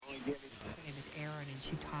Karen and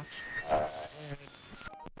she talks.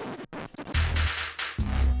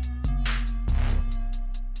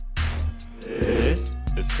 This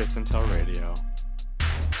is Kiss and Tell Radio.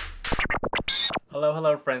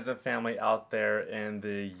 Hello, friends and family out there in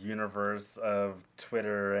the universe of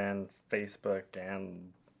Twitter and Facebook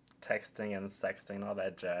and texting and sexting, all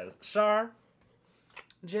that jazz. Shar,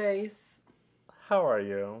 Jace, how are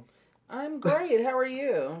you? I'm great. How are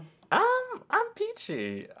you? I'm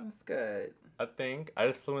peachy. That's good. I think I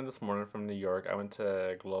just flew in this morning from New York. I went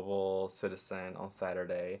to Global Citizen on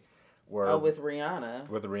Saturday. With Rihanna.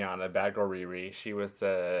 With Rihanna, Bad Girl Riri. She was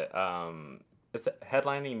headlining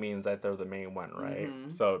means that they're the main one, right? Mm-hmm.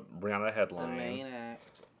 So Rihanna headlined. The main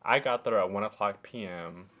act. I got there at 1:00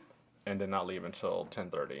 p.m. and did not leave until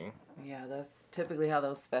 10:30. Yeah, that's typically how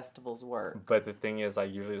those festivals work. But the thing is,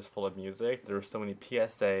 usually it's full of music. There's so many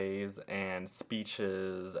PSAs and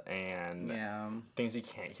speeches and things you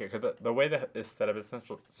can't hear. Because the way that it's set up is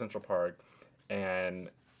Central Park, and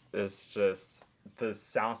it's just the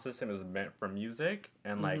sound system is meant for music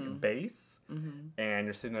and like bass, and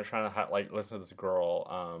you're sitting there trying to listen to this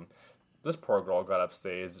girl. This poor girl got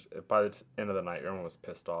upstage. By the end of the night, everyone was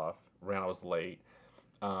pissed off. Rihanna was late.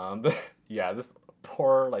 This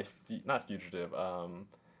poor, not fugitive,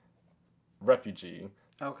 refugee.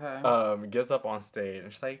 Okay. Gets up on stage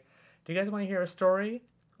and she's like, "Do you guys want to hear a story?"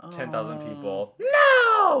 10,000 people.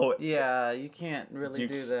 No! Yeah, you can't really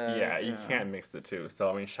do that. Yeah, you can't mix the two.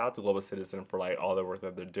 So, shout out to Global Citizen for, all the work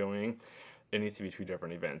that they're doing. It needs to be two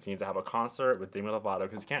different events. You need to have a concert with Demi Lovato,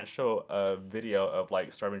 because you can't show a video of,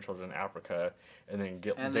 starving children in Africa and then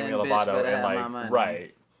get Demi Lovato and,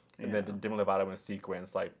 right. And then Demi Lovato in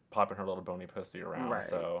sequence, popping her little bony pussy around. Right.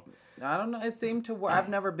 So I don't know. It seemed to work. I've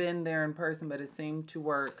never been there in person, but it seemed to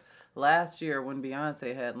work last year when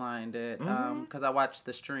Beyonce headlined it. Because I watched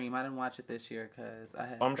the stream. I didn't watch it this year because I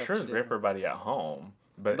had. I'm stuff sure to it's do. great for everybody at home.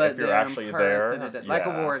 But if you're they're actually in person, there, like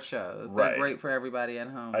award shows, they're great for everybody at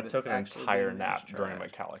home. I took an entire nap during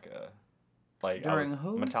Metallica. During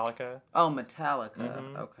who? Metallica. Oh,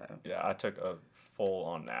 Metallica. Okay. Yeah, I took a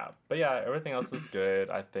full-on nap. But yeah, everything else is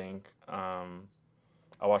good, I think. I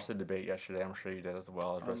watched the debate yesterday. I'm sure you did as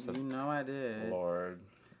well. I did. Lord.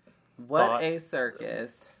 What a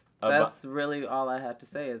circus. That's really all I have to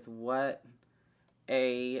say is what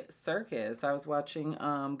a circus. I was watching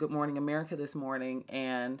Good Morning America this morning,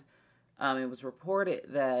 and it was reported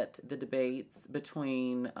that the debates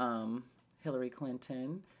between Hillary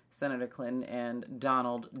Clinton, Senator Clinton, and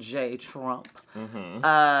Donald J. Trump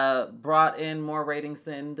brought in more ratings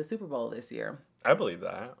than the Super Bowl this year. I believe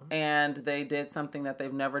that. And they did something that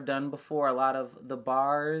they've never done before. A lot of the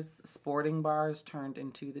bars, sporting bars, turned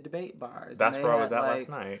into the debate bars. That's where I was at last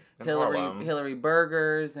night. Hillary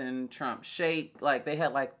burgers and Trump shake. They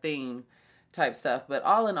had theme type stuff. But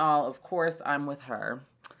all in all, of course, I'm with her.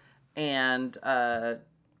 And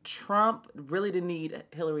Trump really didn't need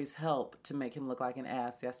Hillary's help to make him look like an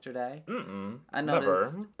ass yesterday. I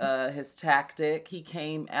noticed his tactic. He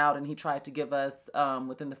came out and he tried to give us,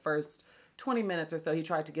 within the first 20 minutes or so, he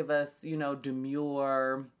tried to give us,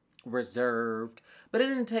 demure, reserved. But it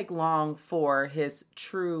didn't take long for his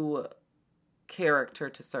true character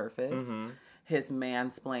to surface. His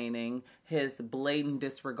mansplaining, his blatant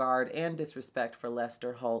disregard and disrespect for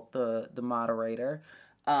Lester Holt, the moderator,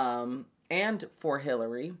 and for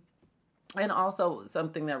Hillary. And also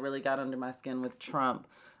something that really got under my skin with Trump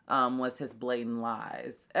was his blatant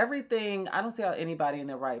lies. Everything, I don't see how anybody in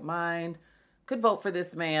their right mind could vote for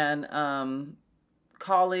this man,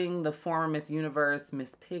 calling the former Miss Universe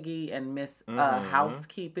Miss Piggy and Miss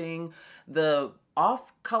Housekeeping. The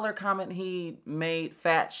off-color comment he made,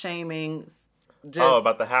 fat shaming.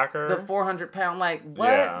 About the hacker? The 400-pound, what?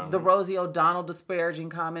 Yeah. The Rosie O'Donnell disparaging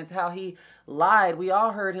comments, how he lied. We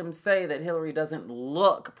all heard him say that Hillary doesn't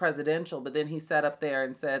look presidential, but then he sat up there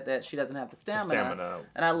and said that she doesn't have the stamina.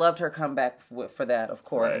 And I loved her comeback for that, of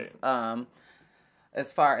course. Right. As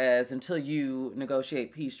far as until you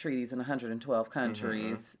negotiate peace treaties in 112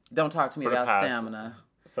 countries, don't talk to me about stamina.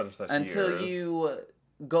 Until you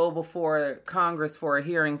go before Congress for a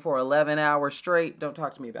hearing for 11 hours straight, don't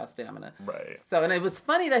talk to me about stamina. Right. So, and it was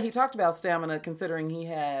funny that he talked about stamina considering he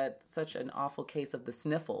had such an awful case of the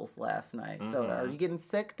sniffles last night. So, are you getting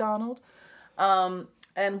sick, Donald?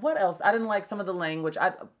 And what else? I didn't like some of the language.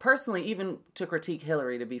 I personally, even to critique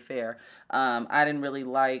Hillary, to be fair, I didn't really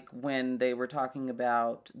like when they were talking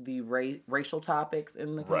about the racial topics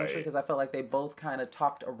in the country, because I felt like they both kind of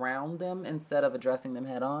talked around them instead of addressing them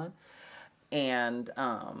head on. And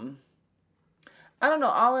I don't know.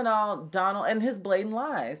 All in all, Donald and his blatant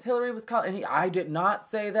lies. Hillary was calling, I did not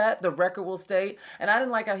say that. The record will state. And I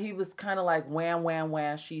didn't like how he was kind of like, wham, wham,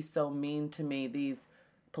 wham. She's so mean to me. These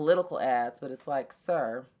political ads. But it's like,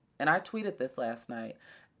 sir, and I tweeted this last night.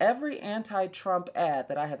 Every anti-Trump ad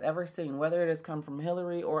that I have ever seen, whether it has come from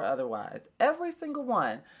Hillary or otherwise, every single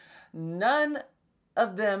one, none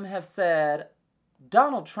of them have said,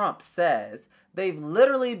 Donald Trump says. They've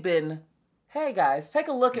literally been, hey guys, take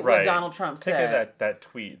a look at what Donald Trump said. Take that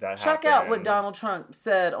tweet that Check out what Donald Trump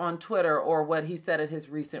said on Twitter or what he said at his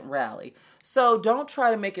recent rally. So don't try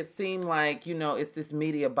to make it seem like, it's this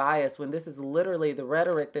media bias when this is literally the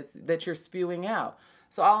rhetoric that you're spewing out.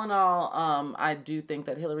 So all in all, I do think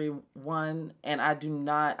that Hillary won, and I'm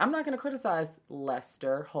not going to criticize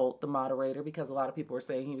Lester Holt, the moderator, because a lot of people were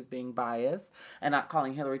saying he was being biased and not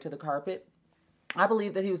calling Hillary to the carpet. I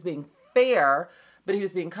believe that he was being fair, but he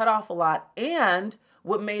was being cut off a lot. And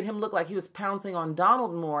what made him look like he was pouncing on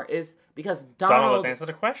Donald more is because Donald was answering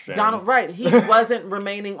the question. Donald, right. He wasn't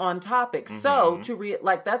remaining on topic. Mm-hmm. So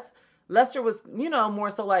Lester was,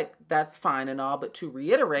 more so like, that's fine and all, but to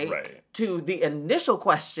reiterate to the initial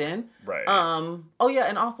question. Right.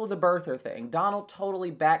 And also the birther thing. Donald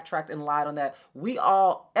totally backtracked and lied on that.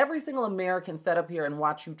 Every single American sat up here and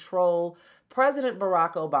watched you troll President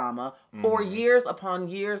Barack Obama for years upon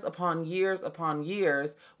years upon years upon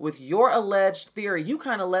years with your alleged theory. You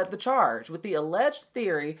kind of led the charge with the alleged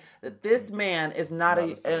theory that this man is not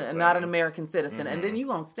an American citizen. And then you're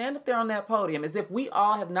going to stand up there on that podium as if we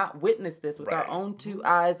all have not witnessed this with our own two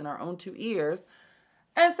eyes and our own two ears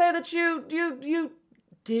and say that you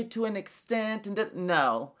did to an extent and didn't.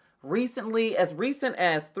 No. Recently, as recent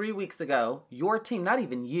as 3 weeks ago, your team, not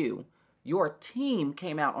even you, your team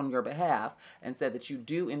came out on your behalf and said that you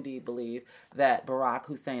do indeed believe that Barack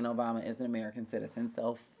Hussein Obama is an American citizen.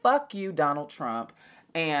 So fuck you, Donald Trump.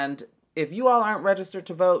 And if you all aren't registered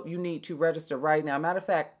to vote, you need to register right now. Matter of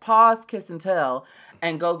fact, pause, kiss, and tell,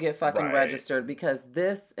 and go get fucking registered. Because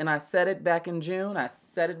this, and I said it back in June, I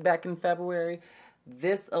said it back in February,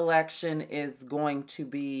 this election is going to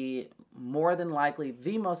be more than likely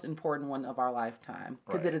the most important one of our lifetime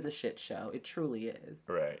because it is a shit show. It truly is.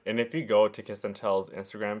 Right. And if you go to Kiss and Tell's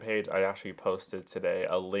Instagram page, I actually posted today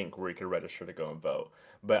a link where you could register to go and vote.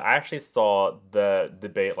 But I actually saw the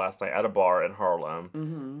debate last night at a bar in Harlem.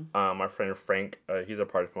 Mm-hmm. My friend Frank, he's a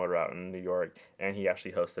party promoter out in New York, and he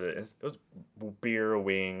actually hosted it. It was beer,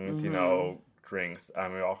 wings, drinks.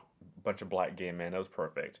 Bunch of black gay men. It was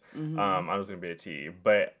perfect. Mm-hmm. I was gonna be a T,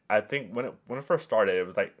 but I think when it first started, it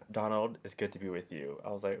was like, Donald, it's good to be with you. I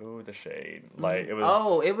was like, ooh, the shade. Mm-hmm. Like it was.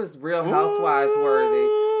 Oh, it was Real Housewives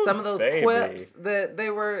worthy. Some of those quips that they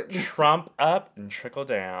were Trump up and trickle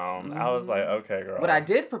down. Mm-hmm. I was like, okay, girl. What I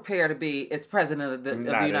did prepare to be is president of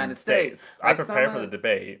the United States. I prepared for the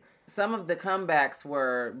debate. Some of the comebacks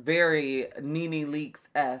were very Nene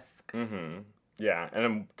Leakes-esque. Mm-hmm. Yeah, and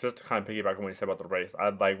then just to kind of piggyback on what you said about the race,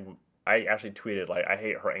 I actually tweeted, I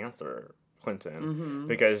hate her answer, Clinton,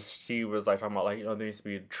 because she was, talking about, there needs to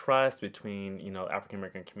be trust between,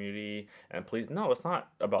 African-American community and police. No, it's not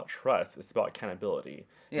about trust. It's about accountability.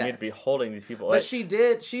 Yes. You need to be holding these people. But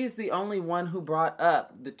she's the only one who brought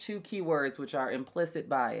up the two key words, which are implicit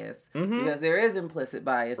bias, because there is implicit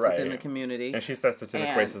bias within the community. And she says systemic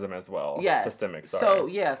racism as well. Yes. Systemic, sorry. So,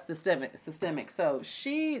 yes, systemic. So,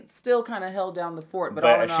 she still kind of held down the fort. But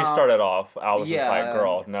as she started off, I was just like,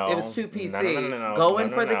 girl, no. It was too PC. No, Go in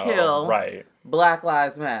for the kill. Right. Black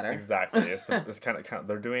Lives Matter. Exactly. It's kind of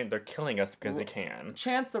they're killing us because they can.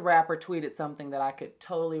 Chance the Rapper tweeted something that I could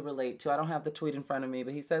totally relate to. I don't have the tweet in front of me,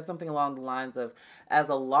 but he said something along the lines of, as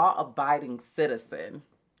a law-abiding citizen,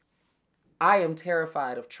 I am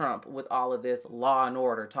terrified of Trump with all of this law and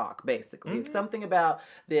order talk, basically. Mm-hmm. It's something about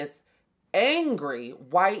this angry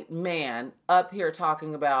white man up here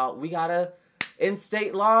talking about, we gotta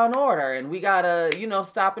instate law and order, and we gotta,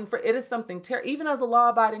 stop and it is something even as a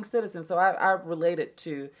law-abiding citizen. So I related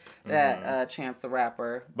to that Chance the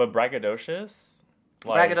Rapper. But braggadocious?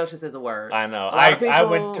 Braggadocious is a word. I know. I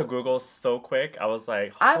went to Google so quick. I was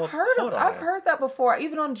like, I've heard that before.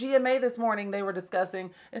 Even on GMA this morning, they were discussing.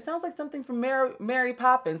 It sounds like something from Mary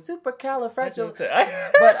Poppins,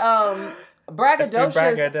 supercalifragilistic. But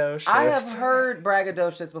braggadocious. I have heard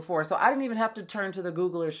braggadocious before, so I didn't even have to turn to the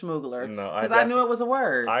Googler schmoogler because I knew it was a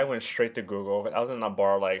word. I went straight to Google. I was in a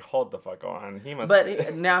bar hold the fuck on.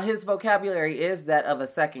 But now his vocabulary is that of a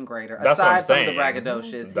second grader. That's aside from the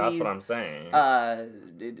braggadocious. That's what I'm saying.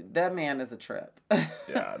 That man is a trip.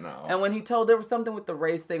 Yeah, no. And when there was something with the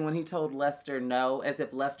race thing, when he told Lester no, as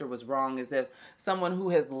if Lester was wrong, as if someone who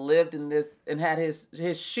has lived in this and had his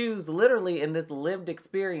shoes literally in this lived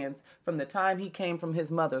experience from the time he came from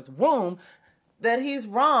his mother's womb, that he's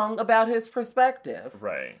wrong about his perspective.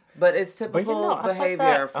 Right. But it's typical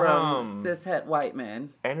behavior from cishet white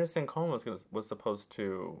men. Anderson Cone was supposed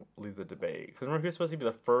to lead the debate. Because remember, he was supposed to be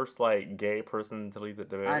the first, like, gay person to lead the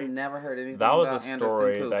debate. I never heard anything that about was a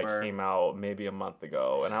story that came out maybe a month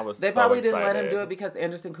ago, and I was They probably didn't let him do it because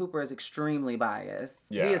Anderson Cooper is extremely biased.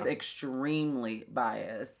 Yeah. He is extremely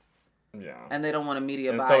biased. Yeah. And they don't want a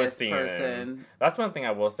media biased person. That's one thing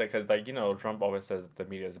I will say, because, like, you know, Trump always says the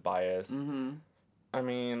media is biased. Mm-hmm. I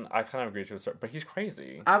mean, I kind of agree to a certain, but he's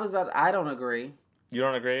crazy. I don't agree. You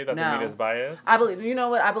don't agree that the media is biased? I believe, you know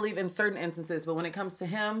what? I believe in certain instances, but when it comes to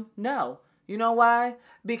him, no. You know why?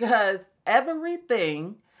 Because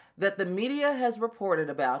everything that the media has reported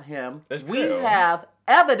about him, we have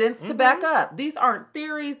evidence to back up. These aren't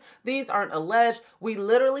theories. These aren't alleged. We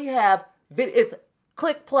literally have, it's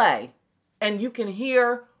click play, and you can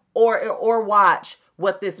hear or watch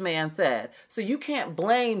what this man said. So you can't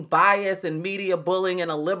blame bias and media bullying and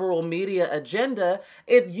a liberal media agenda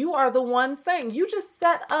if you are the one saying. You just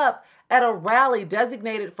set up at a rally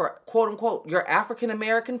designated for, quote unquote, your African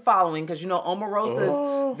American following, because you know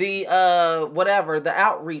Omarosa's the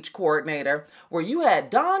outreach coordinator, where you had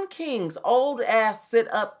Don King's old ass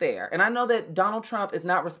sit up there. And I know that Donald Trump is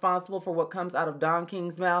not responsible for what comes out of Don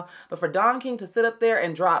King's mouth, but for Don King to sit up there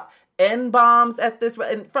and drop N-bombs at this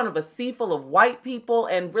in front of a sea full of white people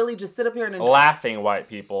and really just sit up here and laughing white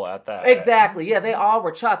people at that. Exactly. Yeah, they all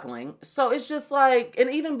were chuckling. So it's just like, and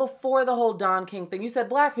even before the whole Don King thing, you said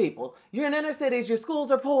black people, you're in inner cities, your schools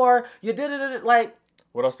are poor, you did it like.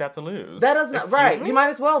 What else do you have to lose? That doesn't right. Me? You might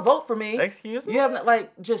as well vote for me. Excuse me. You have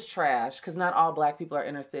just trash, because not all black people are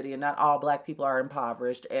inner city and not all black people are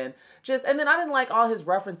impoverished, and then I didn't like all his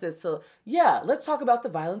references to let's talk about the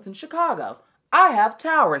violence in Chicago. I have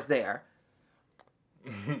towers there.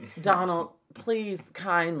 Donald, please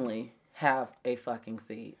kindly have a fucking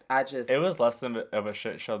seat. It was less of a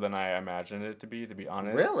shit show than I imagined it to be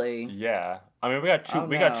honest. Really? Yeah. I mean, we got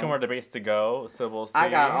two more debates to go, so we'll see. I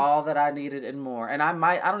got all that I needed and more. And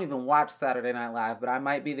I don't even watch Saturday Night Live, but I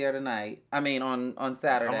might be there tonight. I mean, on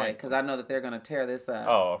Saturday, because I know that they're going to tear this up.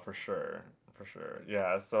 Oh, for sure. For sure.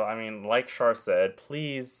 Yeah, so, I mean, like Shar said,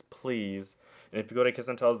 please, and if you go to Kiss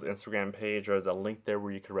and Tell's Instagram page, there's a link there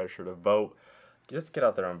where you can register to vote. Just get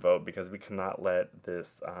out there and vote, because we cannot let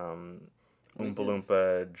this Oompa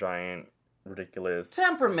Loompa giant ridiculous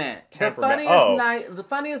temperament. The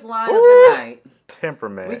funniest line of the night.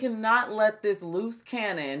 Temperament. We cannot let this loose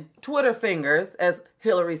cannon, Twitter fingers, as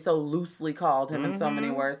Hillary so loosely called him in so many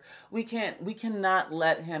words. We cannot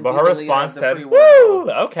let him. But her response said, "Woo,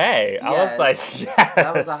 okay." Yes. I was like, yes.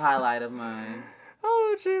 That was a highlight of mine.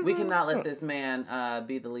 Oh, Jesus. We cannot let this man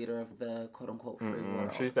be the leader of the quote-unquote free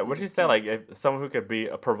world. What she said, like, if someone who could be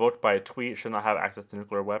provoked by a tweet should not have access to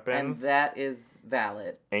nuclear weapons. And that is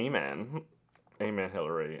valid. Amen. Amen,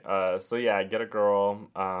 Hillary. So, yeah, get a girl.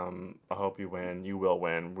 I hope you win. You will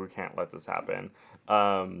win. We can't let this happen.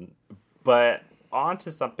 But on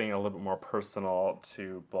to something a little bit more personal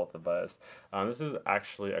to both of us. This is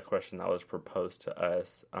actually a question that was proposed to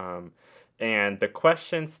us. And the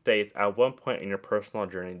question states, at one point in your personal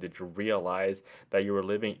journey, did you realize that you were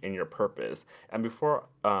living in your purpose? And before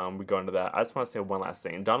we go into that, I just want to say one last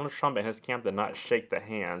thing. Donald Trump and his camp did not shake the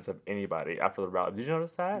hands of anybody after the rally. Did you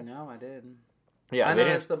notice that? No, I didn't. Yeah, I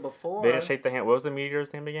noticed the before. They didn't shake the hand. What was the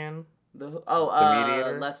mediator's name again? The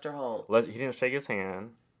mediator? Lester Holt. He didn't shake his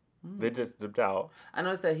hand. They just dipped out. I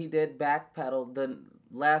noticed that he did backpedal.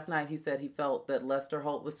 Last night he said he felt that Lester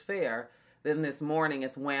Holt was fair. Then this morning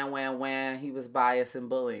it's wham, he was biased and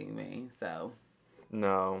bullying me, so.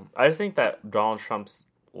 No. I just think that Donald Trump's,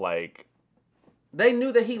 they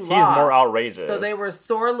knew that he's more outrageous. So they were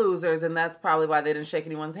sore losers, and that's probably why they didn't shake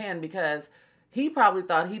anyone's hand, because he probably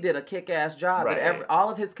thought he did a kick-ass job. Right. But all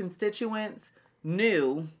of his constituents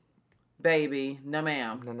knew, baby, no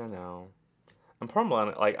ma'am. No. I'm poor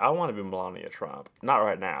Melania. I want to be Melania Trump. Not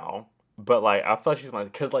right now. But, I feel like she's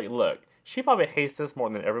because, look. She probably hates this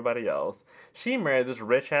more than everybody else. She married this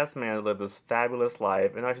rich-ass man that lived this fabulous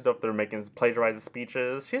life, and now she's up there plagiarizing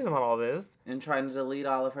speeches. She doesn't want all this. And trying to delete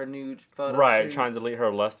all of her nude photos. Right, trying to delete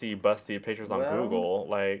her lusty, busty pictures on Google.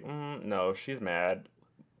 No, she's mad.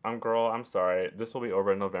 I'm sorry. This will be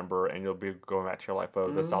over in November, and you'll be going back to your life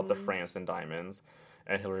of the South of France and diamonds,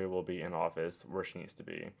 and Hillary will be in office where she needs to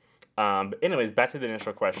be. But anyways, back to the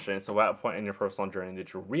initial question. So at what point in your personal journey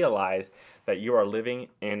did you realize that you are living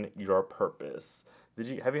in your purpose?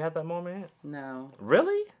 Have you had that moment? No.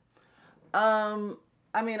 Really? I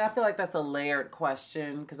mean, I feel like that's a layered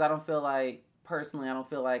question, because I don't feel like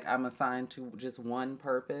I'm assigned to just one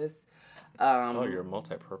purpose. You're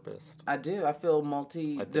multi-purposed. I do. I feel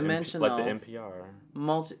multi-dimensional. Like the NPR.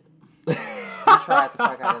 You tried the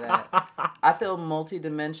fuck out of that. I feel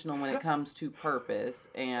multidimensional when it comes to purpose,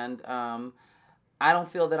 and I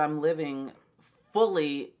don't feel that I'm living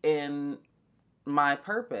fully in my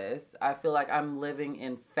purpose. I feel like I'm living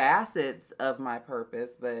in facets of my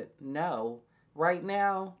purpose, but no, right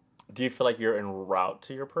now. Do you feel like you're en route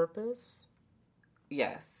to your purpose?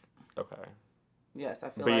 Yes. Okay. Yes, I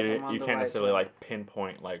feel but like you, I'm on you the can't right necessarily track. like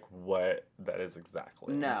pinpoint like what that is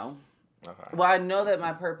exactly. No. Okay. Well, I know that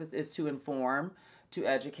my purpose is to inform, to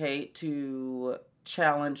educate, to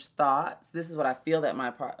challenge thoughts. This is what I feel that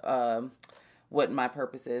what my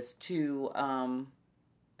purpose is, to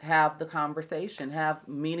have the conversation, have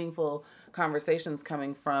meaningful conversations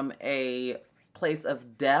coming from a place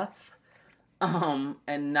of depth,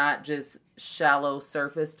 and not just shallow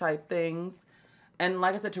surface type things. And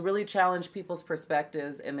like I said, to really challenge people's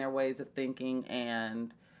perspectives and their ways of thinking,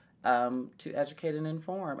 and to educate and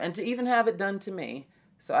inform, and to even have it done to me.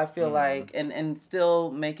 So I feel like, and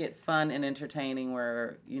still make it fun and entertaining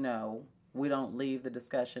where, we don't leave the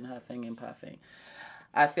discussion huffing and puffing.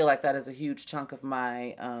 I feel like that is a huge chunk of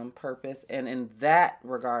my purpose. And in that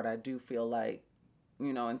regard, I do feel like,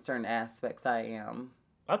 in certain aspects I am.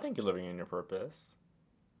 I think you're living in your purpose.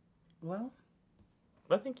 Well,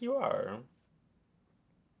 I think you are.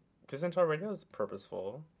 Because Centaur Radio is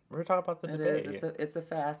purposeful. We're talking about the debate. It's a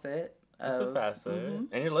facet. It's a facet. Mm-hmm.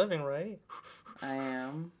 And you're living, right? I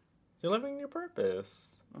am. You're living your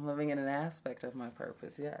purpose. I'm living in an aspect of my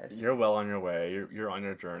purpose, yes. You're well on your way. You're on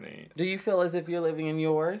your journey. Do you feel as if you're living in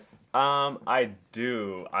yours? I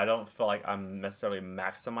do. I don't feel like I'm necessarily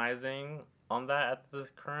maximizing on that at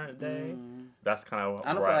this current day. That's kind of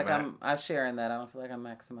I don't feel like I share in that. I don't feel like I'm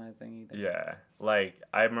maximizing either. Yeah. Like,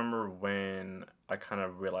 I remember when I kind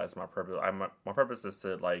of realized my purpose. My purpose is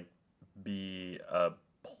to, like, be a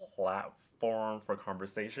platform for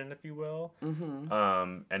conversation, if you will.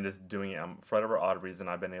 Mm-hmm. And just doing it for whatever odd reason,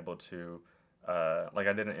 I've been able to, like,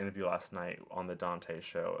 I did an interview last night on the Dante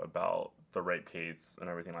show about the rape case and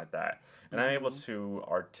everything like that. And I'm able to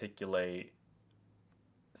articulate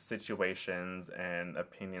situations and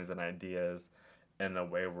opinions and ideas in a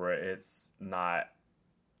way where it's not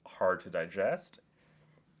hard to digest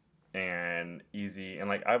and easy. And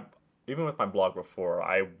like, even with my blog before,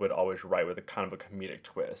 I would always write with a kind of a comedic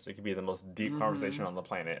twist. It could be the most deep conversation on the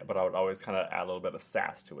planet, but I would always kind of add a little bit of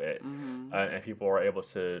sass to it. And people were able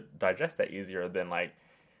to digest that easier than like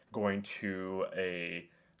going to a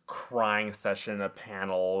crying session, a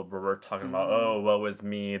panel where we're talking about, oh, woe is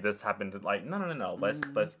me, this happened. Like, no.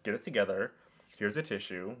 Let's get it together. Here's a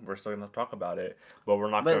tissue. We're still going to talk about it, but we're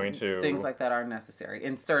not going to. Things like that are necessary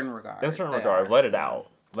in certain regards.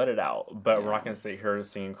 Let it out. But we're not going to sit here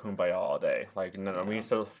singing Kumbaya all day. Like, no. We need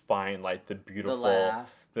to find like the beautiful,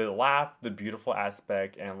 the beautiful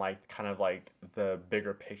aspect, and like kind of like the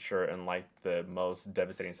bigger picture and like the most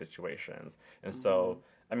devastating situations. And so,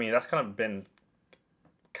 I mean, that's kind of been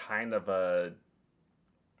kind of a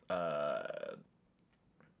a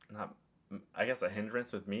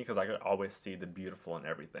hindrance with me, because I could always see the beautiful in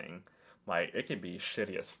everything. Like, it could be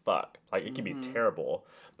shitty as fuck, like it could be terrible,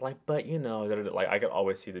 but like I could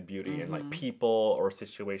always see the beauty in like people or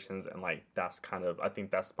situations, and like that's kind of, I think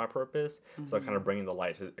that's my purpose. So kind of bringing the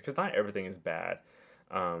light to, because not everything is bad.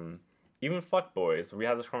 Even fuckboys, we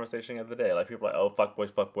had this conversation the other day, like people are like, oh,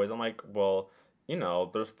 fuckboys. I'm like, well,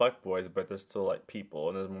 there's fuckboys, but there's still, like, people,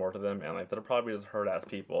 and there's more to them, and, like, they're probably just hurt-ass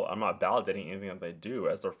people. I'm not validating anything that they do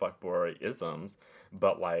as their fuckboy-isms,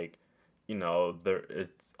 but, like,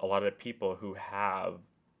 it's a lot of people who have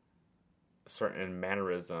certain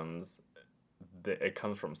mannerisms that it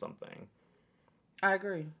comes from something. I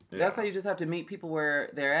agree. Yeah. That's why you just have to meet people where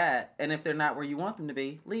they're at, and if they're not where you want them to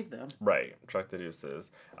be, leave them. Right. Chuck the deuces.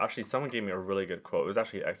 Actually, someone gave me a really good quote. It was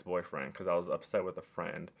actually an ex-boyfriend, because I was upset with a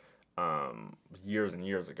friend years and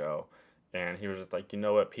years ago, and he was just like, you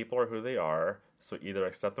know what, people are who they are, so either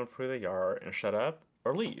accept them for who they are and shut up,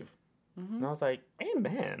 or leave. And I was like,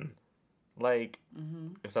 amen. Like,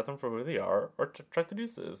 accept them for who they are, or check the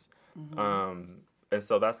deuces. And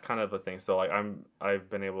so that's kind of a thing. So like, I've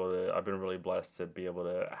been really blessed to be able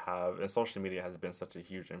to have, and social media has been such a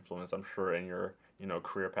huge influence, I'm sure, in your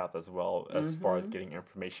career path as well, as far as getting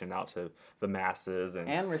information out to the masses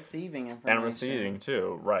and receiving information. And receiving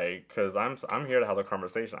too, right? Because I'm here to have the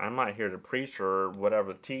conversation. I'm not here to preach or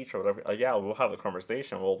whatever, teach or whatever. Like, yeah, we'll have the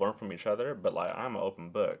conversation, we'll learn from each other, but like, I'm an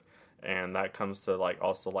open book, and that comes to like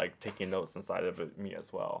also like taking notes inside of it, me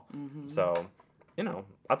as well. So,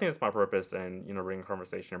 I think it's my purpose, and bringing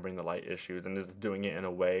conversation and bringing the light issues, and just doing it in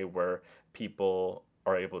a way where people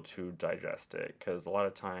are able to digest it. Because a lot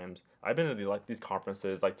of times I've been to these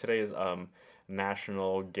conferences. Like today is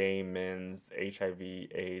National Gay Men's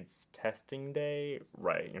HIV/AIDS Testing Day.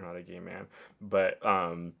 Right, you're not a gay man, but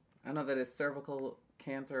I know that it's Cervical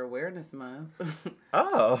Cancer Awareness Month.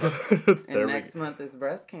 Oh. And next month is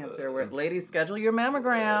Breast Cancer. Ladies, schedule your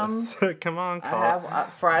mammograms. Come on, call. I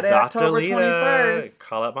have Friday, Dr. October Lita, 21st.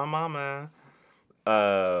 Call up my mama.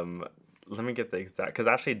 Let me get the exact, because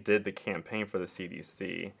I actually did the campaign for the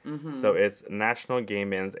CDC. Mm-hmm. So it's National Gay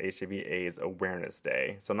Men's HIV/AIDS Awareness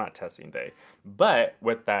Day. So not testing day. But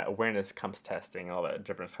with that awareness comes testing and all that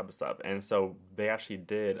different type of stuff. And so they actually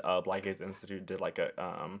did, Black Gays Institute did like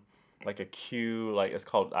a Q, like it's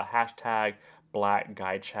called a hashtag Black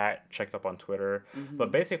Guy Chat, checked up on Twitter. Mm-hmm.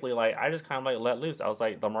 But basically, like, I just kind of like let loose. I was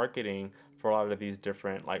like, the marketing for a lot of these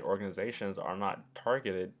different like organizations are not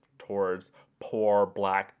targeted towards poor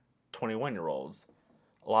Black 21-year-olds.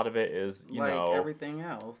 A lot of it is, you like know, everything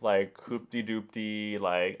else, like hoopty-doopty,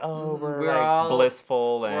 like, oh, we're like all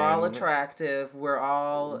blissful, and we're all attractive, we're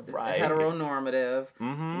all heteronormative,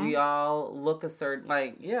 mm-hmm. we all look a certain,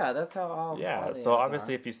 like, yeah, that's how all so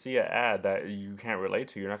obviously if you see an ad that you can't relate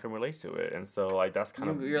to, you're not going to relate to it, and so like that's kind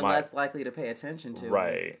of you're less likely to pay attention to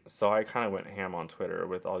it. So I kind of went ham on Twitter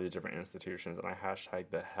with all these different institutions, and I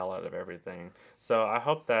hashtagged the hell out of everything. So I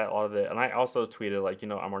hope that all of it, and I also tweeted, like, you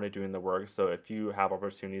know, I'm already doing the work, so if you have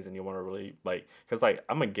opportunities and you want to really, like, because, like,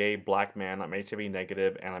 I'm a gay Black man, I'm HIV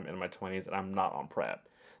negative, and I'm in my 20s, and I'm not on PrEP.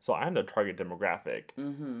 So I'm the target demographic.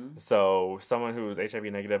 Mm-hmm. So someone who's HIV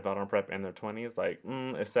negative, not on PrEP, in their 20s, like,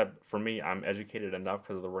 except for me, I'm educated enough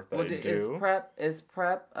because of the work that I do. Is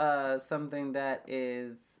PrEP something that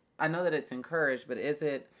is, I know that it's encouraged, but is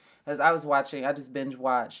it, as I just binge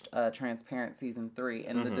watched Transparent Season 3,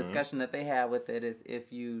 and mm-hmm. the discussion that they had with it is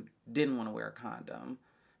if you didn't want to wear a condom,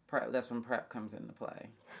 that's when PrEP comes into play.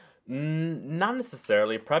 Not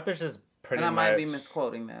necessarily. PrEP is just pretty much... And I might be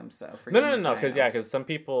misquoting them, so... No, because some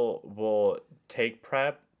people will take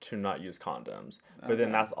PrEP to not use condoms. But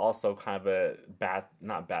then that's also kind of a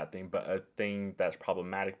not bad thing, but a thing that's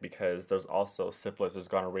problematic because there's also syphilis, there's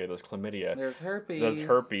gonorrhea, there's chlamydia. There's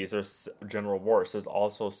herpes, there's genital warts. There's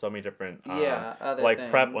also so many different... other like, things.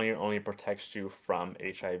 PrEP only protects you from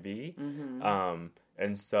HIV. Mm-hmm.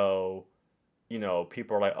 And so... you know,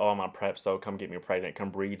 people are like, oh, I'm on PrEP, so come get me pregnant, come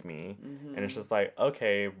breed me. Mm-hmm. And it's just like,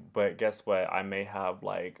 okay, but guess what? I may have,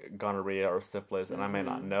 like, gonorrhea or syphilis, and mm-hmm. I may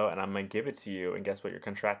not know, and I might give it to you, and guess what? You're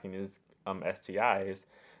contracting these STIs.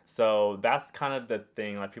 So that's kind of the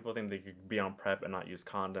thing. Like, people think they could be on PrEP and not use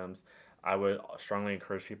condoms. I would strongly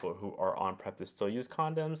encourage people who are on PrEP to still use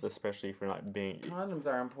condoms, especially if you're not being... Condoms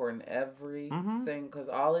are important every single... Because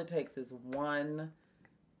all it takes is one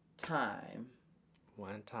time...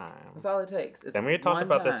 One time. That's all it takes. And we talked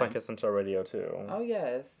about this on Essential Radio too. Oh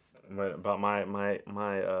yes. About my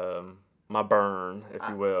burn, if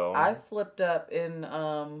you will. I slipped up in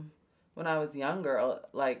when I was younger,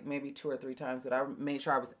 like maybe 2 or 3 times, but I made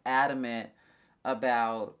sure I was adamant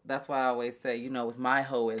about. That's why I always say, you know, with my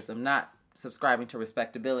hoism, not subscribing to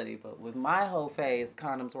respectability, but with my whole phase,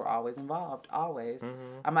 condoms were always involved. Always.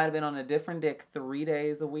 Mm-hmm. I might have been on a different dick 3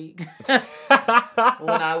 days a week when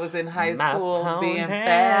I was in high school being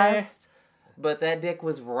fast, but that dick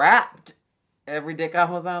was wrapped every dick I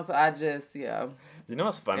was on, so I just, yeah. You know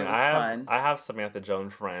what's funny? I have Samantha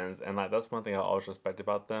Jones friends, and like that's one thing I always respect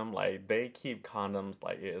about them. Like, they keep condoms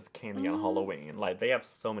like it is candy on Halloween. Like, they have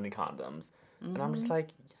so many condoms. Mm-hmm. And I'm just like,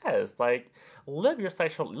 yes, like, live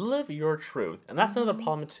your truth. And that's another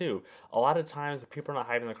problem, too. A lot of times, people are not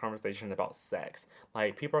having the conversation about sex.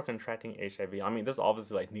 Like, people are contracting HIV. I mean, there's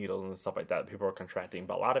obviously, like, needles and stuff like that people are contracting.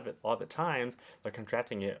 But a lot of the times, they're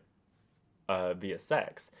contracting it via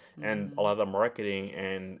sex. Mm-hmm. And a lot of the marketing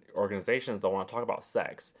and organizations don't want to talk about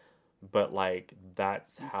sex. But, like,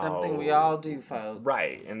 that's how... something we all do, folks.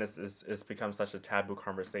 Right. And it's become such a taboo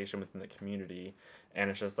conversation within the community. And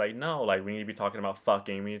it's just like, no, like, we need to be talking about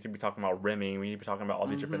fucking. We need to be talking about rimming. We need to be talking about all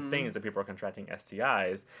these different things that people are contracting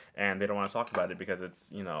STIs. And they don't want to talk about it because it's,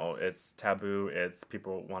 you know, it's taboo. It's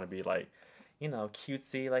people want to be, like, you know,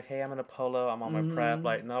 cutesy, like, hey, I'm in a polo, I'm on my PrEP.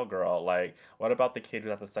 Like, no, girl. Like, what about the kid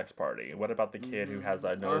who's at the sex party? What about the kid who has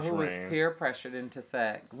a nose ring? Or who is peer pressured into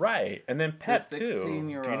sex. Right. And then PEP, too. Do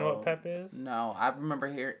you know what PEP is? No, I remember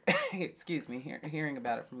hearing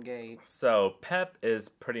about it from Gabe. So, PEP is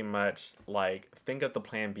pretty much like, think of the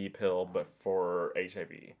Plan B pill, but for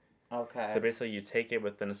HIV. Okay. So, basically, you take it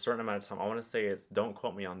within a certain amount of time. I want to say don't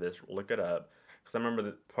quote me on this, look it up. Because I remember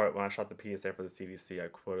the part when I shot the PSA for the CDC,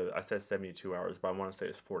 I said 72 hours, but I want to say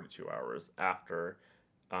it's 42 hours after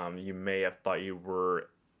you may have thought you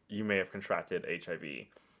may have contracted HIV.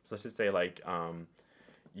 So let's just say, like,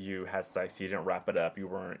 you had sex, you didn't wrap it up, you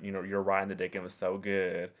weren't, you're riding the dick and it was so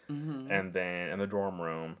good, and then in the dorm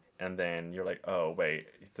room, and then you're like, oh wait,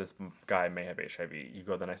 this guy may have HIV. You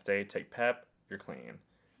go the next day, take PEP, you're clean.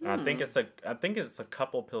 And I think it's a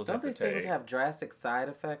couple pills you have to take. Don't these things have drastic side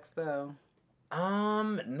effects though?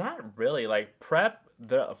 Not really. Like PrEP,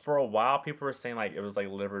 for a while people were saying like it was like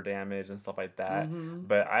liver damage and stuff like that.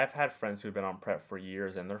 But I've had friends who've been on PrEP for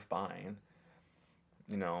years and they're fine.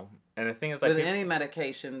 And the thing is, like, with any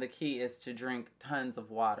medication, the key is to drink tons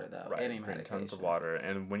of water, though. Right, any drink medication. tons of water,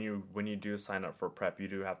 and when you do sign up for PrEP, you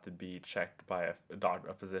do have to be checked by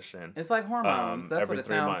a physician. It's like hormones. That's what it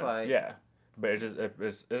sounds months. like. Yeah, but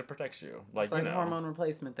it protects you. It's like hormone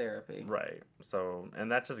replacement therapy. Right. So,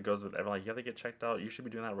 and that just goes with everyone. Like, you have to get checked out. You should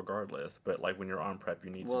be doing that regardless. But like when you're on PrEP,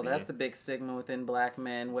 you need to be. Well, that's a big stigma within black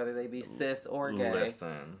men, whether they be cis or gay.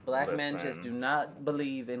 Black men just do not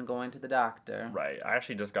believe in going to the doctor. Right. I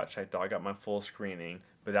actually just got checked out. I got my full screening,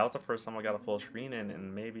 but that was the first time I got a full screening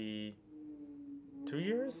in maybe 2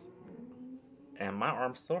 years. And my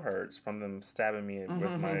arm still hurts from them stabbing me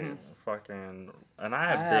with my fucking... And I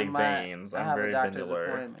have big veins. I'm very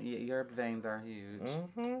vanilla. Your veins are huge.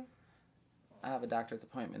 I have a doctor's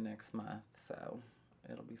appointment next month, so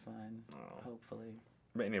it'll be fine. Hopefully.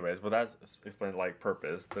 But anyways, well, that's explained like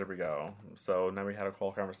purpose. There we go. So now we had a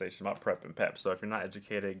whole conversation about PrEP and PEP. So if you're not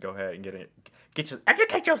educated, go ahead and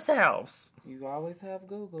educate yourselves. You always have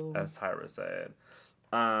Google. As Tyra said.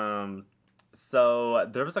 So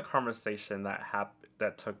there was a conversation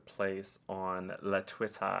that took place on La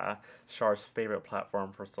Twitter, Char's favorite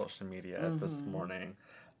platform for social media, this morning,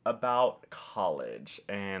 about college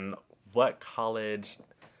and what college,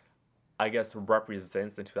 I guess,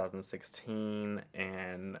 represents in 2016,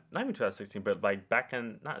 and not even 2016, but like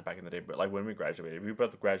not back in the day, but like when we graduated. We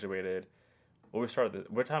both graduated. Well, we started.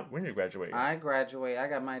 When did you graduate? I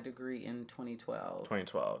got my degree in 2012.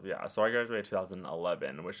 2012, yeah. So I graduated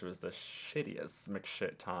 2011, which was the shittiest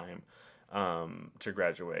McShit time to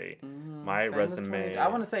graduate. My resume. I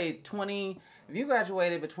want to say 20. If you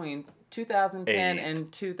graduated between 2010 and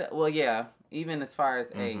 2000, well, yeah, even as far as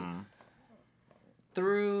 8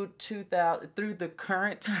 through 2000 through the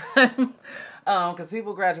current time, because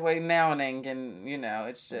people graduate now and then, and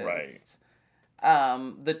it's just right.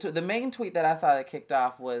 The main tweet that I saw that kicked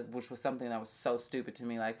off which was something that was so stupid to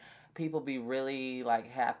me, like people be really like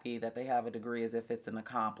happy that they have a degree as if it's an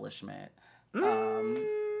accomplishment.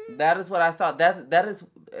 That is what I saw. That is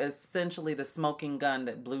essentially the smoking gun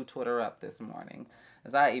that blew Twitter up this morning,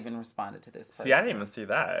 as I even responded to this person. See, I didn't even see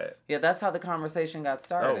that. Yeah, that's how the conversation got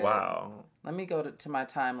started. Oh, wow. Let me go to my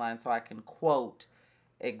timeline so I can quote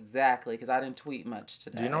exactly, because I didn't tweet much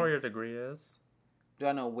today. Do you know where your degree is? Do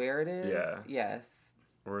I know where it is? Yeah. Yes.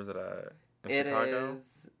 Where is it at? In Chicago? It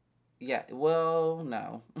is. Yeah. Well,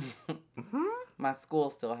 no. My school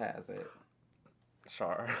still has it.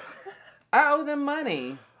 Sure. I owe them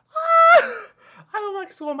money. I owe my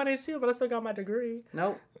school money too, but I still got my degree.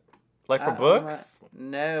 Nope. Like for books?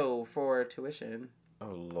 No, for tuition. Oh,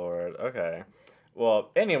 Lord. Okay. Well,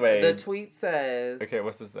 anyways. The tweet says... Okay,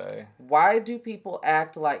 what's it say? Why do people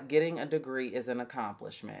act like getting a degree is an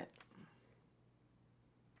accomplishment?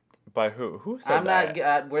 By who? Who said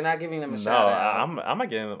that? We're not giving them a shout out. I'm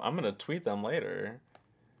gonna tweet them later.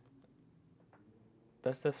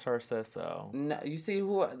 That's the Char says so. No, you see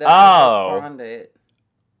who responded.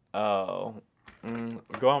 Oh.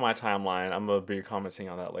 Go on my timeline. I'm gonna be commenting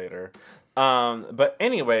on that later. But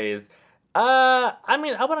anyways,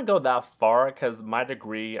 I wouldn't go that far because my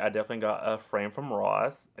degree, I definitely got a frame from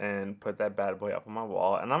Ross and put that bad boy up on my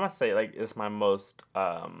wall. And I'm gonna say like it's my most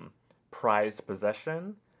prized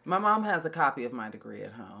possession. My mom has a copy of my degree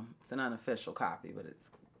at home. It's an unofficial copy, but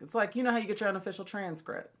it's like, you know how you get your unofficial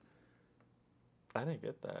transcript? I didn't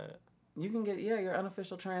get that. You can get, your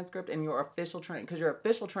unofficial transcript and your official because your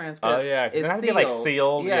official transcript is sealed. Get, like,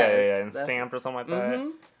 sealed, yes, and stamped or something like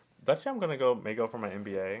that. That's I'm gonna go for my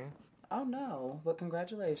MBA. Oh no! But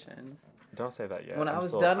congratulations. Don't say that yet. When I'm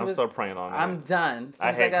still praying on it. I'm done. Since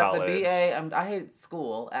I got college. The BA, I hate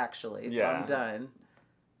school actually. So I'm done.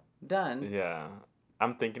 Done. Yeah,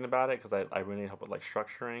 I'm thinking about it because I really need help with like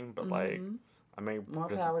structuring, but like. I may more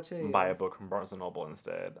power to you. Buy a book from Barnes & Noble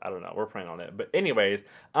instead. I don't know. We're praying on it. But anyways, if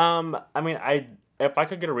I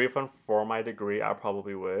could get a refund for my degree, I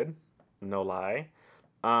probably would. No lie.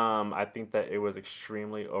 I think that it was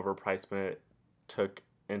extremely overpriced when it took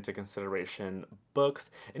into consideration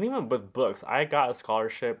books. And even with books, I got a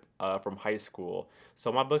scholarship from high school.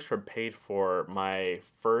 So my books were paid for my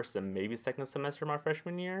first and maybe second semester my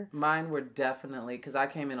freshman year. Mine were definitely, because I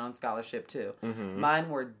came in on scholarship too. Mine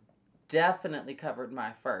were definitely covered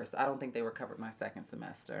my first. I don't think they were covered my second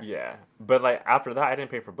semester. Yeah. But, like, after that, I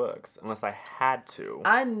didn't pay for books unless I had to.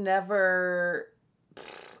 I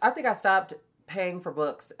think I stopped paying for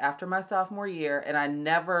books after my sophomore year, and I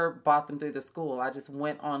never bought them through the school. I just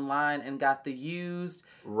went online and got the used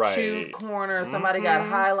chewed corner. Somebody got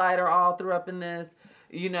highlighter all threw up in this.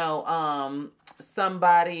 You know,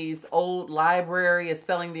 somebody's old library is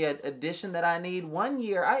selling the edition that I need. One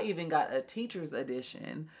year, I even got a teacher's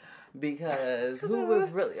edition because who was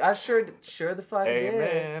really... I sure the fuck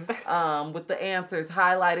did. With the answers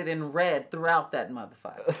highlighted in red throughout that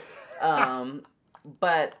motherfucker.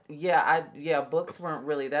 But yeah, books weren't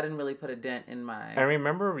really, that didn't really put a dent in my... I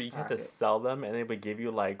remember you had to sell them and they would give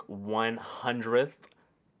you like 1/100th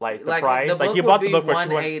like the price. The like you bought the book for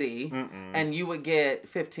 $180 and you would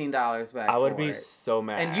get $15 back. I would be so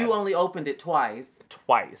mad. And you only opened it twice.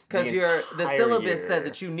 Because the syllabus said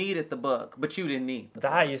that you needed the book, but you didn't need the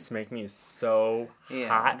book. That used to make me so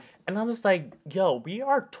hot. And I was like, yo, we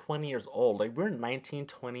are 20 years old. Like, we're 19,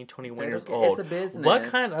 20, 21 years old. It's a business. What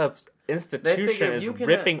kind of institution is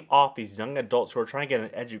ripping off these young adults who are trying to get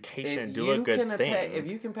an education and do a good thing? If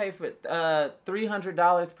you can pay for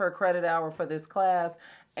 $300 per credit hour for this class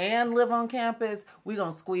and live on campus, we're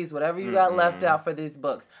going to squeeze whatever you got left out for these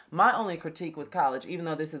books. My only critique with college, even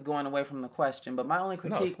though this is going away from the question, but my only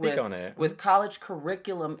critique with college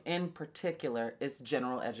curriculum in particular is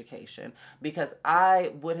general education. Because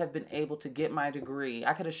I would have been able to get my degree.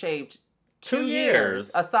 I could have shaved 2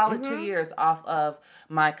 years, a solid 2 years off of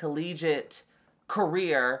my collegiate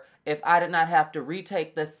career if I did not have to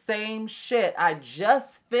retake the same shit I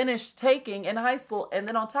just finished taking in high school. And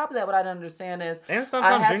then on top of that, what I don't understand is... And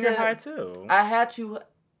sometimes junior high, too. I had to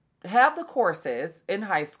have the courses in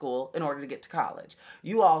high school in order to get to college.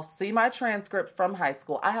 You all see my transcript from high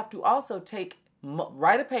school. I have to also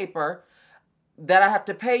write a paper that I have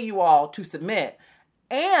to pay you all to submit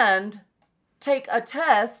and take a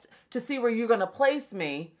test to see where you're going to place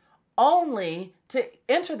me, only to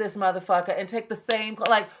enter this motherfucker and take the same,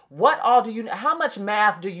 like, how much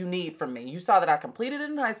math do you need from me? You saw that I completed it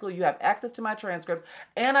in high school. You have access to my transcripts.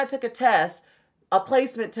 And I took a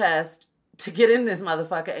placement test to get in this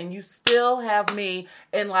motherfucker. And you still have me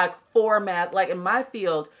in like 4 math, like in my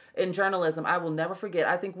field in journalism, I will never forget.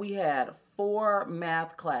 I think we had 4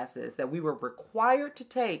 math classes that we were required to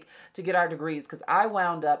take to get our degrees, because I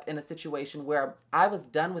wound up in a situation where I was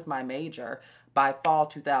done with my major by fall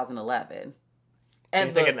 2011. And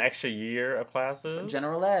you take an extra year of classes?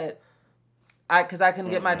 General ed. Because I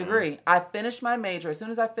couldn't get my degree. I finished my major. As soon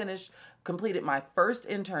as I completed my first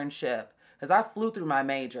internship, because I flew through my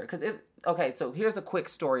major. Okay, so here's a quick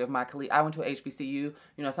story of my colleague. I went to HBCU. You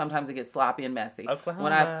know, sometimes it gets sloppy and messy. Oklahoma.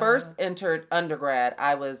 When I first entered undergrad,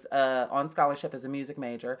 I was on scholarship as a music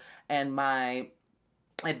major, and my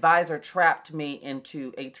advisor trapped me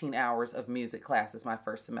into 18 hours of music classes my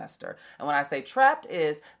first semester. And when I say trapped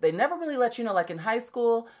is, they never really let you know, like in high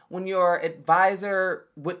school, when your advisor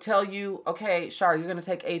would tell you, okay, Shar, you're going to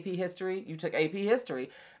take AP history. You took AP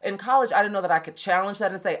history. In college, I didn't know that I could challenge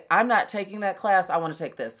that and say, I'm not taking that class. I want to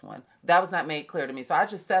take this one. That was not made clear to me. So I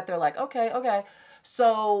just sat there like, okay.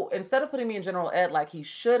 So instead of putting me in general ed like he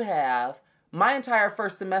should have, my entire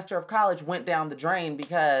first semester of college went down the drain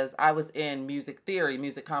because I was in music theory,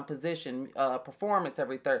 music composition, performance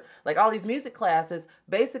every third. Like all these music classes,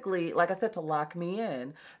 basically, like I said, to lock me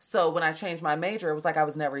in. So when I changed my major, it was like I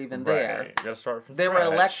was never even there. You gotta start from They were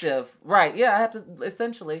elective. Right, yeah, I had to,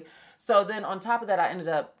 essentially. So then on top of that, I ended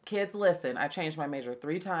up, kids, listen, I changed my major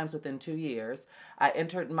 3 times within 2 years. I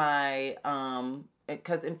entered my...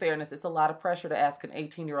 because in fairness, it's a lot of pressure to ask an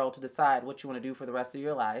 18-year-old to decide what you want to do for the rest of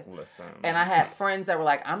your life. Listen. And I had friends that were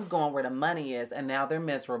like, I'm going where the money is, and now they're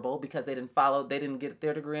miserable because they didn't get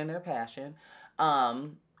their degree and their passion.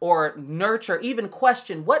 Or nurture, even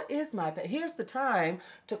question, what is my passion? Here's the time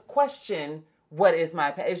to question what is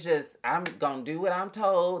my passion. It's just, I'm going to do what I'm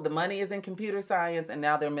told. The money is in computer science, and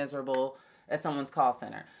now they're miserable at someone's call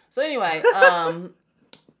center. So anyway,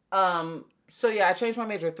 So yeah, I changed my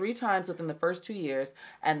major 3 times within the first 2 years.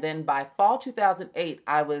 And then by fall 2008,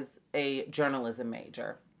 I was a journalism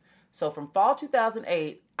major. So from fall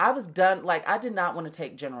 2008, I was done. Like, I did not want to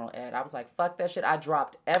take general ed. I was like, fuck that shit. I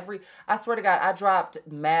swear to God, I dropped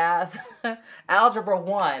math, algebra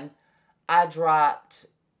 1. I dropped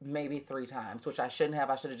maybe 3 times, which I shouldn't have.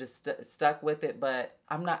 I should have just stuck with it. But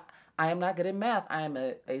I am not good at math. I am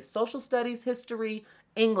a social studies, history,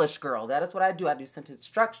 English girl. That is what I do. I do sentence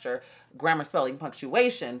structure, grammar, spelling,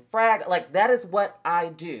 punctuation, like that is what I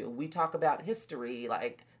do. We talk about history.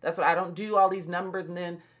 Like that's what I don't do all these numbers and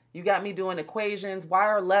then You got me doing equations. Why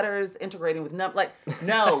are letters integrating with like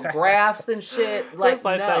no graphs and shit? Like it's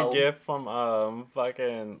like no. that gif from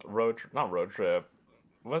fucking not Road Trip.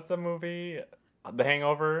 What's the movie? The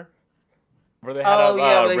Hangover. Where they had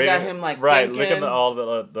where they got him like right, thinking. look at all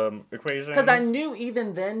the equations. Because I knew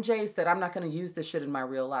even then, Jay said, I'm not going to use this shit in my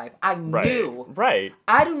real life. I knew. Right.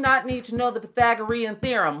 I do not need to know the Pythagorean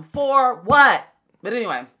theorem. For what? But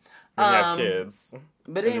anyway. When you have kids.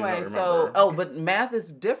 But anyway, but math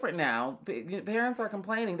is different now. Parents are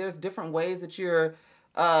complaining. There's different ways that you're,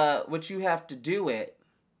 which you have to do it.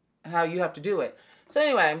 How you have to do it. So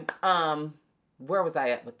anyway, where was I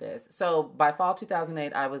at with this? So by fall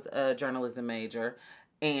 2008, I was a journalism major,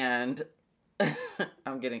 and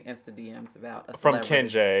I'm getting Insta DMs about a from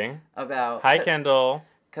Kenjay. About hi Kendall,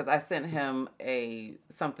 because I sent him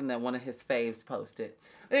something that one of his faves posted.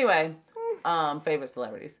 Anyway, favorite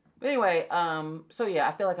celebrities. But anyway, so yeah,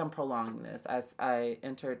 I feel like I'm prolonging this. I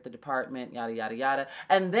entered the department, yada, yada, yada.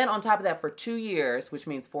 And then on top of that, for 2 years, which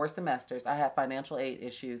means 4 semesters, I had financial aid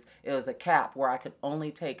issues. It was a cap where I could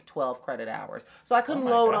only take 12 credit hours. So I couldn't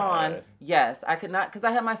load on. Yes, I could not, because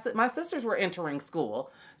I had my sisters were entering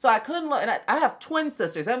school. So I couldn't load, and I have twin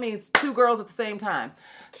sisters. That means 2 girls at the same time.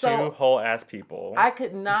 So 2 whole ass people. I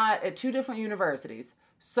could not, at 2 different universities.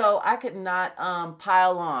 So I could not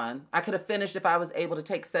pile on. I could have finished if I was able to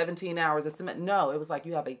take 17 hours a semester. No, it was like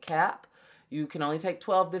you have a cap. You can only take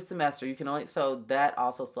 12 this semester. You can only, so that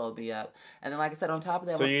also slowed me up. And then, like I said, on top of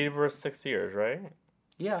that. So you were 6 years, right?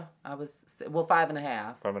 Yeah, I was,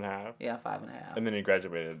 5.5. 5.5? Yeah, 5.5. And then you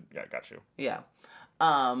graduated. Yeah, got you. Yeah.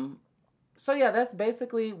 So yeah, that's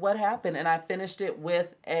basically what happened. And I finished it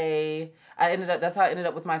with that's how I ended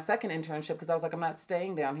up with my second internship, because I was like, I'm not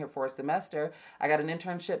staying down here for a semester. I got an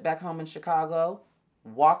internship back home in Chicago,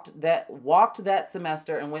 walked that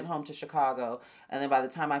semester and went home to Chicago. And then by the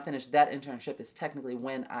time I finished that internship is technically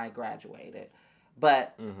when I graduated.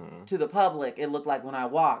 But to the public, it looked like when I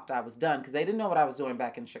walked, I was done, because they didn't know what I was doing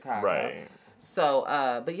back in Chicago. Right. So,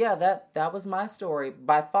 but yeah, that was my story.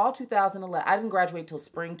 By fall 2011, I didn't graduate till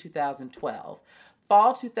spring 2012.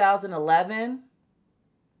 Fall 2011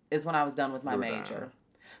 is when I was done with my major. Done.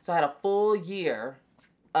 So I had a full year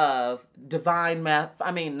of finite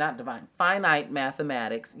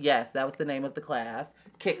mathematics. Yes, that was the name of the class.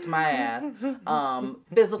 Kicked my ass.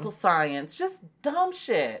 Physical science, just dumb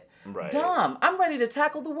shit. Right. Dumb. I'm ready to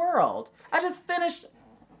tackle the world. I just finished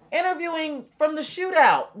interviewing from the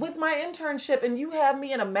shootout with my internship, and you have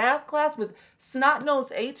me in a math class with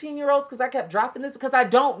snot-nosed 18-year-olds because I kept dropping this because I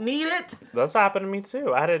don't need it. That's what happened to me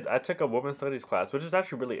too. I took a women's studies class, which is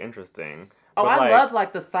actually really interesting. Oh, I loved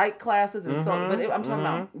like the psych classes and so, but I'm talking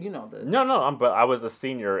about, you know, the... No, but I was a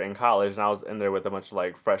senior in college, and I was in there with a bunch of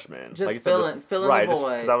like freshmen. Just like filling the void. Right,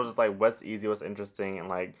 because I was just like, what's easy, what's interesting, and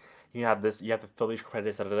like, you have to fill these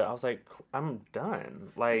credits. I was like, I'm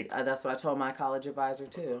done. Like, that's what I told my college advisor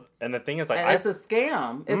too. And the thing is, like, it's a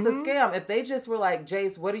scam. It's a scam. If they just were like,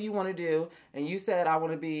 Jace, what do you want to do? And you said, I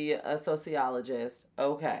want to be a sociologist.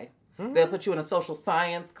 Okay. They'll put you in a social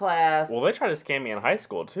science class. Well, they tried to scam me in high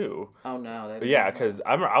school too. Oh no. Yeah, because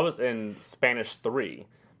I remember I was in Spanish 3,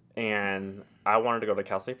 and I wanted to go to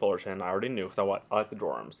Cal State Fullerton. I already knew because I like the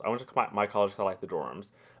dorms. I went to my college because I like the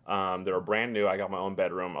dorms. They were brand new. I got my own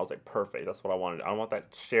bedroom. I was like, perfect. That's what I wanted. I don't want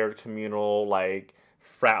that shared communal, like,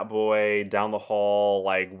 frat boy down the hall,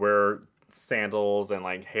 like, wear sandals and,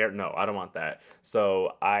 like, hair. No, I don't want that.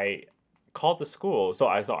 So I called the school. So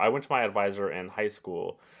I went to my advisor in high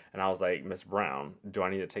school, and I was like, Miss Brown, do I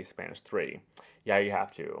need to take Spanish 3? Yeah, you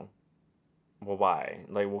have to. Well, why?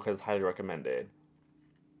 Like, well, because it's highly recommended.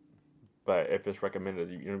 But if it's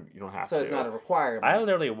recommended, you don't have to. So it's not a requirement. I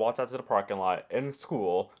literally walked out to the parking lot in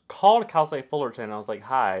school, called Cal State Fullerton, and I was like,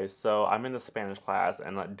 hi, so I'm in the Spanish class,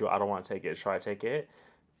 and I don't want to take it. Should I take it?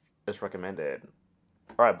 It's recommended.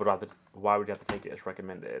 All right, but why would you have to take it? It's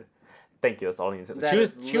recommended. Thank you, that's all I need to say.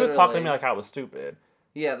 She was talking to me like I was stupid.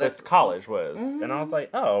 Yeah, that's college was. Mm-hmm. And I was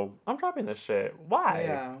like, oh, I'm dropping this shit. Why?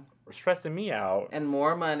 Yeah. Stressing me out. And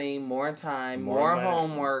more money, more time, more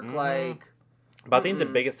homework, like... But I think the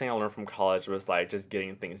biggest thing I learned from college was, like, just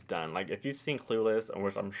getting things done. Like, if you've seen Clueless,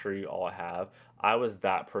 which I'm sure you all have, I was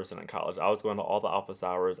that person in college. I was going to all the office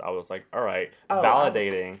hours. I was like, all right,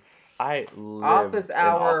 validating. I lived office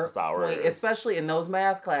hours. Point, especially in those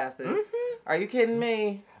math classes. Mm-hmm. Are you kidding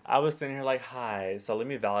me? I was sitting here like, hi, so let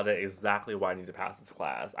me validate exactly why I need to pass this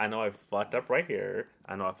class. I know I fucked up right here.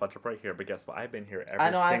 But guess what? I've been here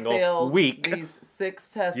every single week. These 6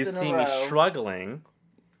 tests in a row. You see me struggling.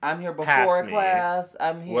 I'm here before class.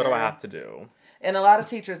 I'm here. What do I have to do? And a lot of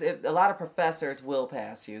teachers, a lot of professors will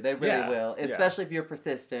pass you. They really will. Especially if you're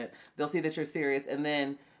persistent. They'll see that you're serious. And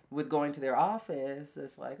then with going to their office,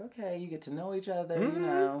 it's like, okay, you get to know each other, you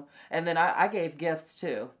know. And then I gave gifts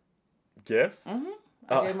too. Gifts? Mm-hmm.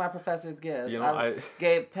 I gave my professors gifts. You know,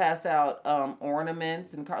 passed out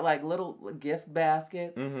ornaments and like little gift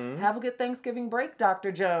baskets. Mm-hmm. Have a good Thanksgiving break,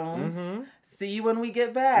 Dr. Jones. Mm-hmm. See you when we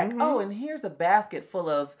get back. Mm-hmm. Oh, and here's a basket full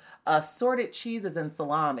of assorted cheeses and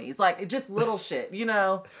salamis. Like, just little shit, you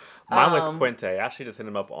know. Mine was Puente. I actually just hit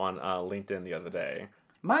him up on LinkedIn the other day.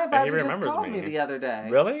 My advisor just called me the other day.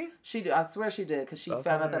 Really? I swear she did, because she found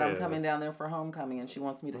out that I'm coming down there for homecoming, and she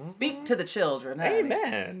wants me to speak to the children.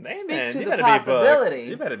 Amen. Speak to the possibility.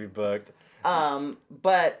 You better be booked.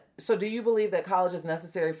 But so do you believe that college is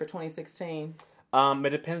necessary for 2016? It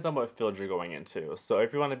depends on what field you're going into. So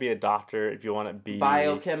if you want to be a doctor, if you want to be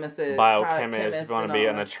biochemist, if you want to be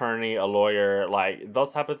an attorney, a lawyer, like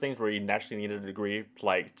those type of things where you naturally need a degree,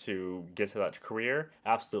 like to get to that career,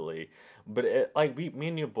 absolutely. But me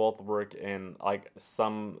and you both work in like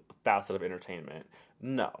some facet of entertainment.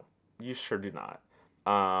 No, you sure do not.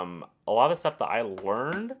 A lot of stuff that I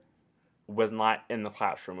learned was not in the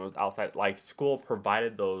classroom. It was outside. Like, school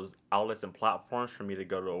provided those outlets and platforms for me to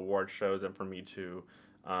go to award shows and for me to,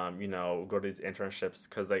 go to these internships,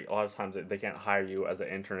 because a lot of times they can't hire you as an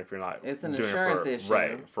intern if you're not. It's an insurance issue,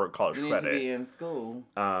 right? For college credit, you need to be in school.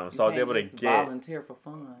 So I was able to get volunteer for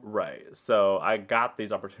fun, right? So I got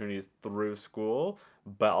these opportunities through school,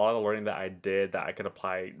 but a lot of the learning that I did that I could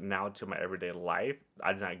apply now to my everyday life,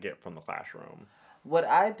 I did not get from the classroom. What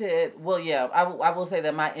I did, I will say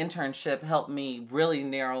that my internship helped me really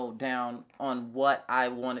narrow down on what I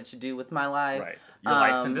wanted to do with my life. Right. Your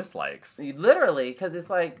likes and dislikes. Literally, because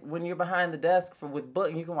it's like when you're behind the desk with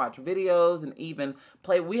book, you can watch videos and even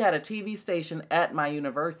play. We had a TV station at my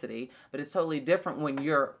university, but it's totally different when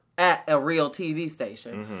you're at a real TV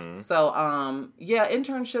station. Mm-hmm. So,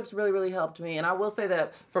 internships really, really helped me. And I will say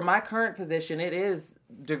that for my current position, it is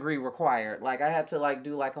degree required. Like, I had to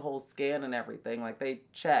do a whole scan and everything. Like, they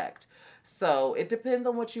checked. So it depends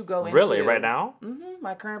on what you go into. Really? Right now? Mm-hmm.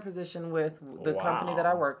 My current position with the company that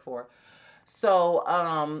I work for. So,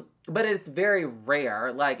 but it's very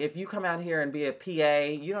rare. Like, if you come out here and be a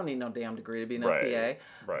PA, you don't need no damn degree to be no PA.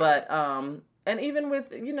 Right. But, and even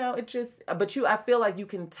with, I feel like you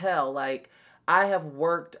can tell, like, I have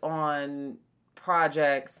worked on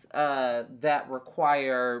projects that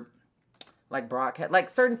require, like, broadcast, like,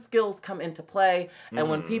 certain skills come into play, and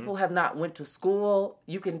when people have not went to school,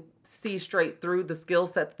 you can see straight through the skill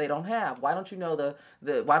set that they don't have. Why don't you know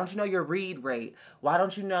why don't you know your read rate? Why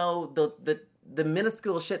don't you know the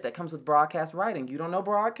minuscule shit that comes with broadcast writing? You don't know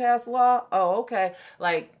broadcast law? Oh, okay.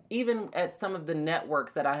 Like, even at some of the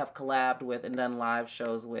networks that I have collabed with and done live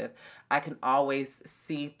shows with, I can always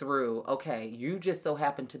see through, okay, you just so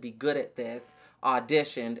happen to be good at this,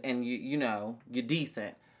 auditioned, and you're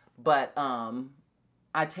decent. But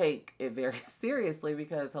I take it very seriously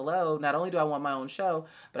because, not only do I want my own show,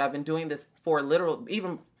 but I've been doing this for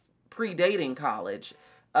even predating college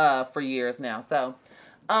for years now. So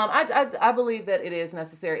I believe that it is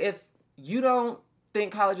necessary. If you don't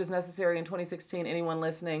think college is necessary in 2016, anyone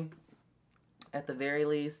listening, at the very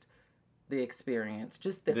least, the experience,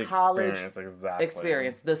 just the college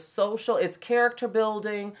experience, the social, it's character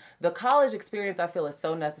building. The college experience, I feel, is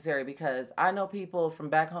so necessary because I know people from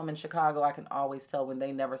back home in Chicago, I can always tell when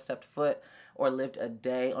they never stepped foot or lived a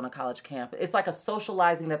day on a college campus. It's like a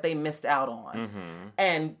socializing that they missed out on. Mm-hmm.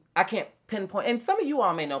 And I can't pinpoint, and some of you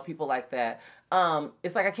all may know people like that.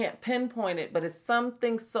 It's like I can't pinpoint it, but it's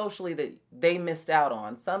something socially that they missed out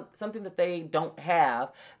on, something that they don't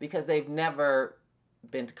have because they've never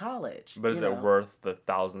been to college. But is it worth the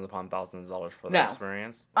thousands upon thousands of dollars for that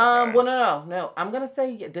experience? Okay. No. I'm going to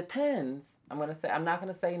say it depends. I'm not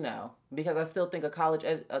going to say no, because I still think a college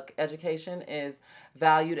education is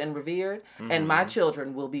valued and revered, and my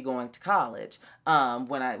children will be going to college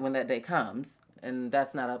when that day comes. And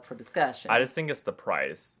that's not up for discussion. I just think it's the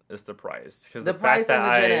price. Because the price and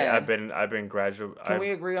the gen ed. I've been graduate. Can we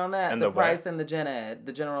agree on that? The price and the gen ed,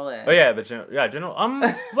 the general ed. Oh yeah, general.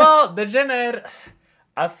 Well, the gen ed,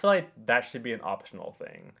 I feel like that should be an optional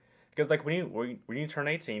thing. Because like when you turn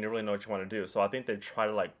 18, you don't really know what you want to do. So I think they try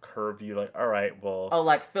to like curve you, like, all right, well. Oh,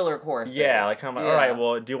 like filler courses. Yeah, like all right,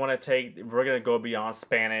 well, do you want to take? We're gonna go beyond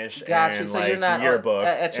Spanish Got and you. So like you're not yearbook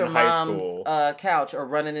at your in high mom's school. Couch or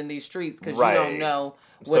running in these streets because you don't know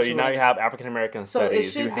So now you have African American studies.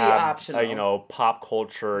 It should be optional. Pop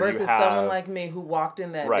culture. Versus someone like me who walked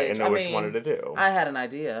in that right bitch. and know what you wanted to do. I had an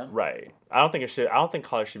idea. Right. I don't think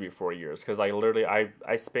college should be 4 years because like literally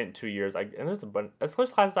I spent 2 years. And there's a bunch. There's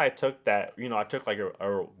classes that I took that I took like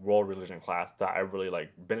a world religion class that I really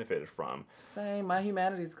like benefited from. Same. My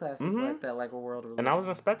humanities class was like that, like a world religion. And I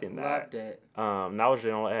wasn't expecting that. Loved it. That was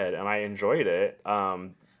general ed, and I enjoyed it.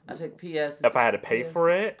 I took PS. If I had to pay for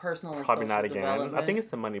it, personal probably not again. I think it's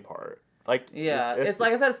the money part. Like it's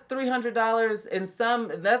like I said, it's $300 and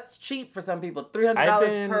that's cheap for some people.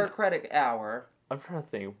 $300 per credit hour. I'm trying to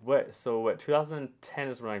think. What 2010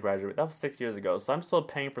 is when I graduated. That was 6 years ago. So I'm still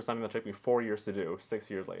paying for something that took me 4 years to do. 6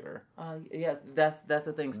 years later. Yes, that's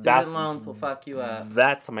the thing. Student loans will fuck you up.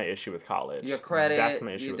 That's my issue with college. Your credit. That's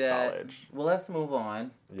my issue with college. Well, let's move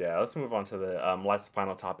on. Yeah, let's move on to the last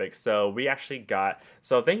final topic. So we actually got.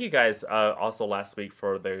 So thank you guys also last week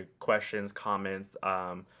for the questions, comments,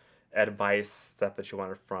 advice, stuff that you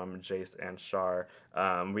wanted from Jace and Shar.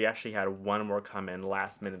 We actually had one more come in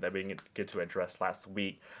last minute that we didn't get to address last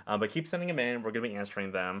week. But keep sending them in. We're going to be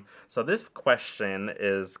answering them. So this question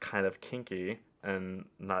is kind of kinky and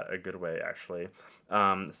not a good way, actually.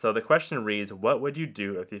 So the question reads, what would you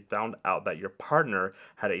do if you found out that your partner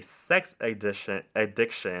had a sex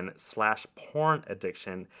addiction/porn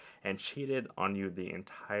addiction and cheated on you the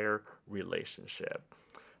entire relationship?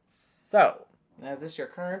 So... Now, is this your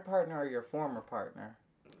current partner or your former partner?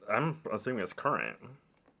 I'm assuming it's current.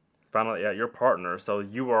 Found out, your partner. So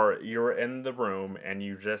you were in the room and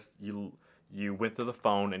you went through the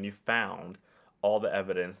phone and you found all the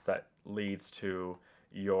evidence that leads to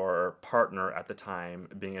your partner at the time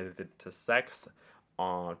being addicted to sex,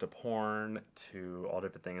 to porn, to all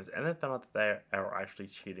different things, and then found out that they are actually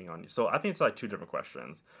cheating on you. So I think it's like two different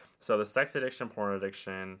questions. So the sex addiction, porn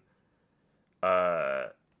addiction,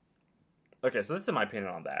 okay, so this is my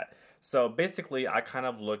opinion on that. So basically, I kind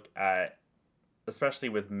of look at, especially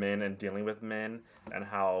with men and dealing with men, and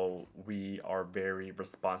how we are very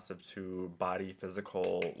responsive to body,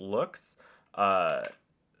 physical looks.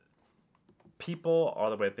 People are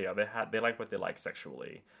the way they are. They like what they like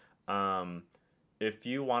sexually. If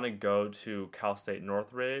you want to go to Cal State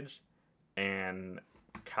Northridge, and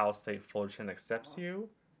Cal State Fullerton accepts you,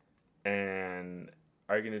 and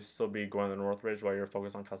are you going to still be going to Northridge while you're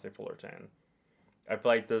focused on Cal State Fullerton? I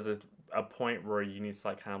feel like there's a point where you need to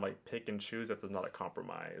like kind of like pick and choose if there's not a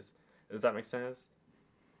compromise. Does that make sense?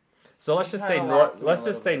 So let's just say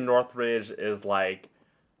Northridge is like,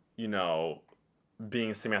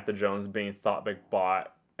 being Samantha Jones, being thought big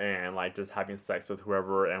bought, and like just having sex with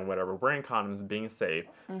whoever and whatever, wearing condoms, being safe,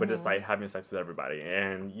 but just like having sex with everybody.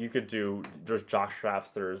 And you could there's jock straps,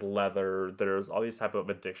 there's leather, there's all these type of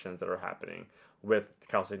addictions that are happening with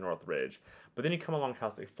Cal State Northridge. But then you come along Cal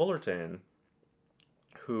State Fullerton,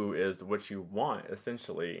 who is what you want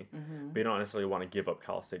essentially, but you don't necessarily want to give up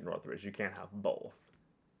Cal State Northridge. You can't have both.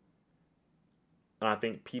 And I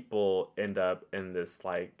think people end up in this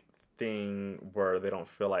like thing where they don't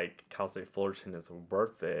feel like Cal State Fullerton is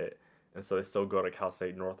worth it, and so they still go to Cal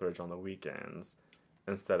State Northridge on the weekends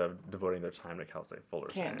instead of devoting their time to Cal State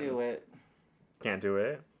Fullerton. Can't do it. Can't do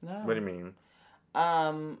it? No. What do you mean?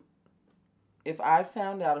 If I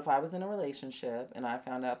was in a relationship and I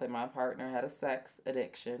found out that my partner had a sex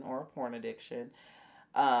addiction or a porn addiction,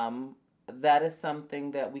 that is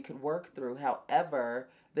something that we could work through. However,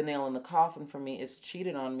 the nail in the coffin for me is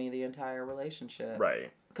cheated on me the entire relationship.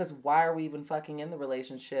 Right. Because why are we even fucking in the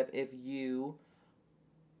relationship if you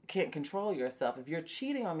can't control yourself? If you're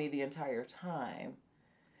cheating on me the entire time,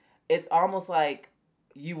 it's almost like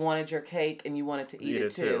you wanted your cake and you wanted to eat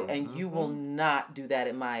it too. And you will not do that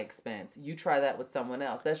at my expense. You try that with someone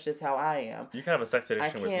else. That's just how I am. You can have a sex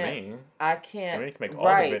addiction with me. I can't. And we can make all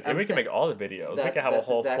we can make all the videos. We can have a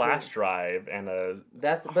whole flash drive and a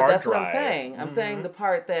that's hard what drive. I'm saying. I'm saying the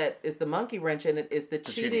part that is the monkey wrench in it is the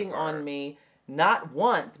cheating on me. Not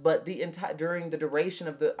once, but during the duration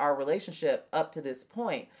of our relationship up to this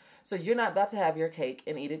point. So you're not about to have your cake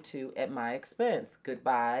and eat it too at my expense.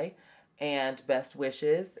 Goodbye, and best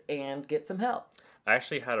wishes, and get some help. I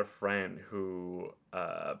actually had a friend who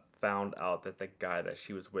found out that the guy that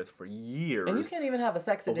she was with for years... And you can't even have a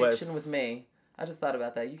sex addiction with me. I just thought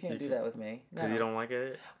about that. You can't do that with me. Because you don't like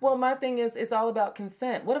it? Well, my thing is, it's all about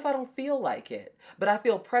consent. What if I don't feel like it? But I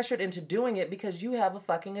feel pressured into doing it because you have a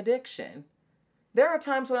fucking addiction. There are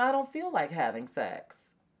times when I don't feel like having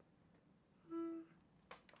sex.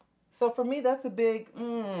 So for me, that's a big,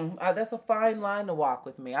 that's a fine line to walk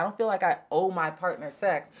with me. I don't feel like I owe my partner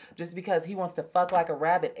sex just because he wants to fuck like a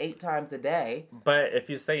rabbit 8 times a day. But if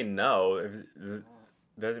you say no,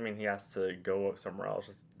 doesn't mean he has to go somewhere else.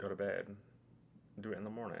 Just go to bed. do it in the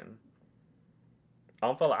morning. I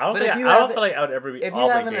don't feel like I would ever be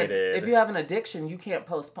obligated. If you have an addiction, you can't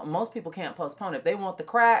postpone. Most people can't postpone. If they want the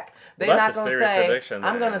crack, they're not going to say,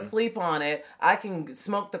 I'm going to sleep on it. I can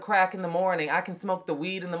smoke the crack in the morning. I can smoke the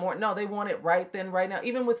weed in the morning. No, they want it right then, right now.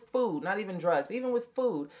 Even with food, not even drugs. Even with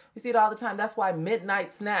food. We see it all the time. That's why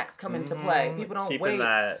midnight snacks come into play. People don't wait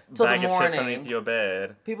till the morning. Chips underneath your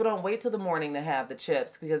bed. People don't wait till the morning to have the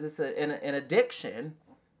chips because it's an addiction.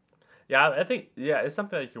 Yeah, I think, it's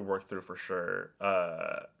something that you can work through for sure.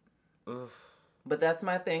 But that's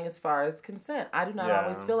my thing as far as consent. I do not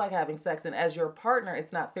always feel like having sex. And as your partner,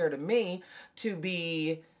 it's not fair to me to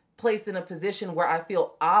be placed in a position where I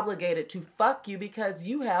feel obligated to fuck you because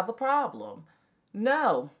you have a problem.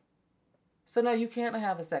 No. So no, you can't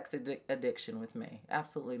have a sex addiction with me.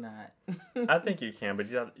 Absolutely not. I think you can, but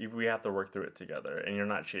we have to work through it together, and you're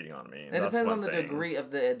not cheating on me. It depends on the degree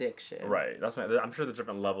of the addiction. Right. I'm sure there's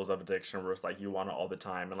different levels of addiction where it's like you want it all the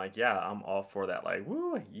time, and like, yeah, I'm all for that. Like,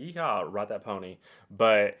 woo, yeehaw, ride that pony.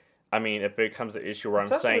 But I mean, if it comes to an issue where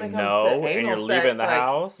I'm saying no and you're leaving the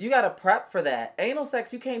house, you got to prep for that. Anal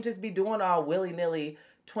sex, you can't just be doing all willy nilly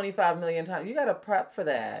 25 million times. You got to prep for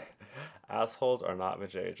that. Assholes are not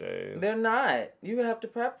vajayjays. They're not. You have to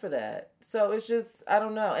prep for that. So it's just, I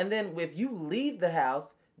don't know. And then if you leave the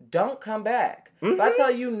house, don't come back. Mm-hmm. If I tell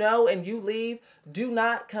you no and you leave, do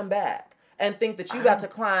not come back. And think that you got to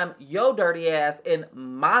climb your dirty ass in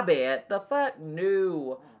my bed. The fuck?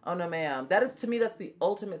 No. Oh, no, ma'am. That is, to me, that's the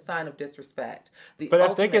ultimate sign of disrespect. But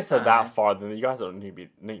I think it's that far, then you guys don't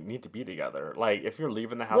need to be together. Like, if you're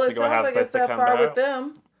leaving the house to go have sex to come back. With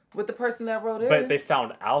them. With the person that wrote in. But they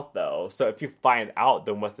found out, though. So if you find out,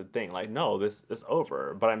 then what's the thing? Like, no, this is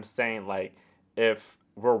over. But I'm saying, like, if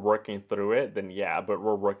we're working through it, then yeah. But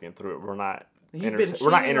we're working through it. We're not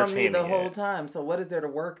entertaining on me the whole time. So what is there to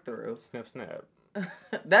work through? Snip, snip.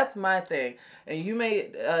 That's my thing. And you may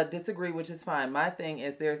disagree, which is fine. My thing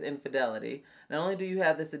is there's infidelity. Not only do you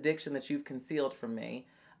have this addiction that you've concealed from me,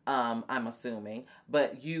 I'm assuming,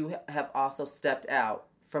 but you have also stepped out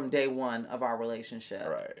from day one of our relationship.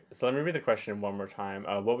 Right. So let me read the question one more time.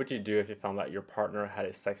 What would you do if you found that your partner had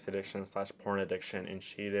a sex addiction / porn addiction and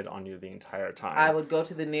cheated on you the entire time? I would go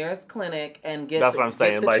to the nearest clinic and get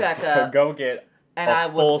the checkup. Go get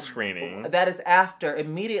full screening. That is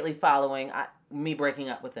immediately following me breaking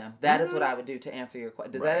up with them. That is what I would do to answer your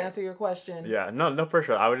question. Does that answer your question? Yeah. No, for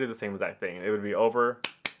sure. I would do the same exact thing. It would be over.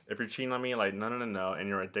 If you're cheating on me, like, no, and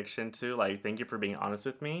your addiction to, like, thank you for being honest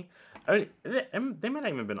with me. I mean, they might not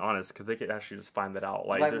even have been honest because they could actually just find that out.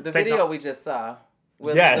 Like the video we just saw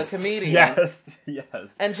with the comedian.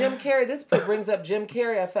 Yes. And Jim Carrey, this brings up Jim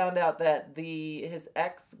Carrey. I found out that his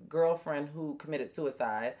ex-girlfriend who committed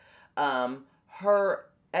suicide, her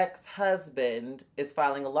ex-husband is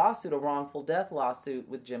filing a wrongful death lawsuit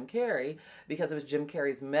with Jim Carrey because it was Jim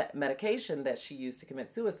Carrey's medication that she used to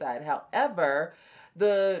commit suicide. However,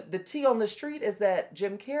 the tea on the street is that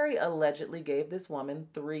Jim Carrey allegedly gave this woman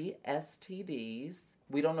 3 STDs.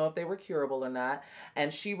 We don't know if they were curable or not.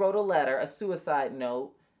 And she wrote a suicide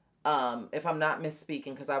note, if I'm not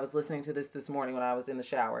misspeaking, because I was listening to this morning when I was in the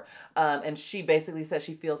shower. And she basically says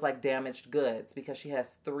she feels like damaged goods because she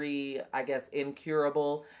has 3, I guess,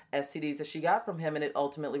 incurable STDs that she got from him. And it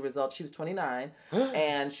ultimately resulted, she was 29,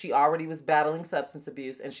 and she already was battling substance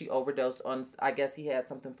abuse, and she overdosed on, I guess he had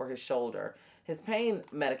something for his shoulder. His pain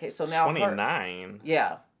medication. So now 29?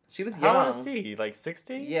 Yeah. She was young. How old is he? Like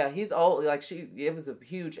 60? Yeah, he's old. Like it was a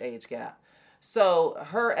huge age gap. So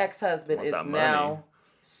her ex-husband is now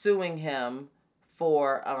suing him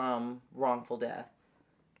for wrongful death.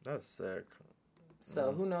 That's sick.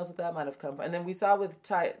 So who knows what that might have come from. And then we saw with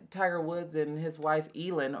Tiger Woods and his wife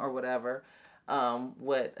Elin or whatever, and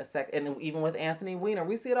even with Anthony Weiner.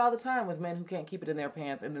 We see it all the time with men who can't keep it in their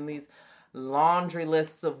pants, and then these laundry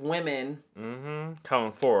lists of women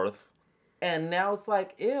coming forth. And now it's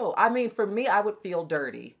like, ew. I mean, for me, I would feel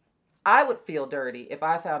dirty. I would feel dirty if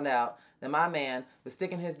I found out that my man was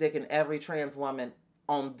sticking his dick in every trans woman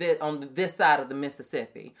on this side of the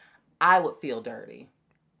Mississippi. I would feel dirty.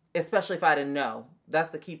 Especially if I didn't know.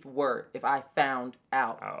 That's the key word. If I found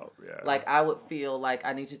out. Oh, yeah. Like, I would feel like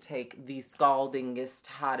I need to take the scaldingest,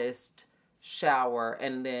 hottest shower,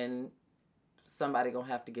 and then somebody gonna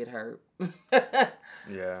have to get hurt.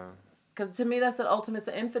 Yeah. Because to me, that's the ultimate.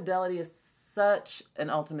 Infidelity is such an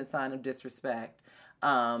ultimate sign of disrespect.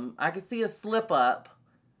 I could see a slip up,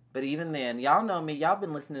 but even then, y'all know me. Y'all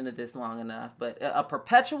been listening to this long enough. But a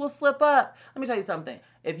perpetual slip up. Let me tell you something.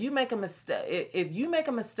 If you make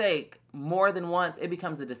a mistake more than once, it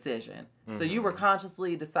becomes a decision. Mm-hmm. So you were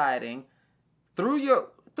consciously deciding through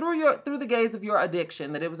through the gaze of your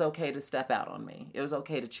addiction that it was okay to step out on me. It was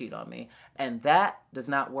okay to cheat on me. And that does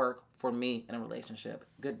not work for me in a relationship.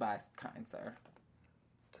 Goodbye, kind sir.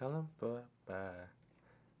 Tell him bye.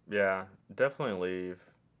 Yeah, definitely leave.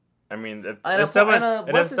 I mean, if someone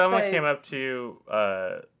came up to you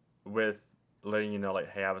with letting you know, like,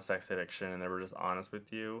 hey, I have a sex addiction, and they were just honest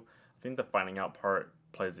with you, I think the finding out part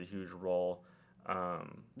plays a huge role.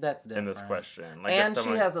 That's different. In this question. Like, and she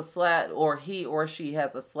has he or she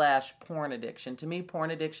has a / porn addiction. To me,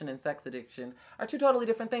 porn addiction and sex addiction are two totally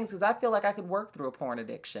different things, because I feel like I could work through a porn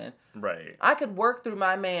addiction. Right. I could work through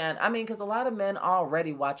my man. I mean, because a lot of men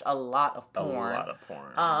already watch a lot of porn.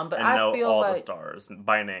 But and I feel all the stars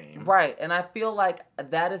by name. Right. And I feel like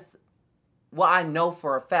that is, well, I know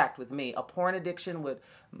for a fact with me, a porn addiction would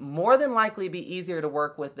more than likely be easier to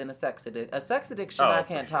work with than a sex addiction. A sex addiction I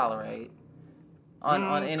can't tolerate.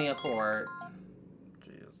 On any accord.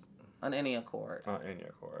 Jeez. On any accord.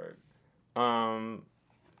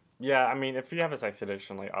 Yeah, I mean, if you have a sex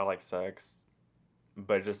addiction, like, I like sex,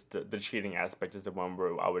 but just the cheating aspect is the one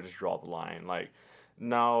where I would just draw the line. Like,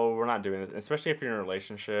 no, we're not doing this. Especially if you're in a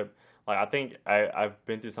relationship. Like, I think I've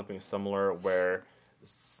been through something similar where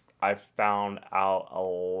I found out a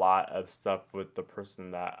lot of stuff with the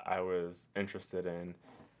person that I was interested in.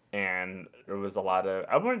 And there was a lot of,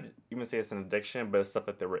 I wouldn't even say it's an addiction, but it's stuff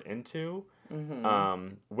that they were into,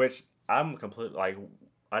 which I'm completely, like,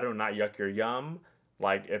 I do not yuck your yum.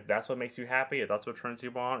 Like, if that's what makes you happy, if that's what turns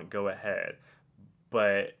you on, go ahead.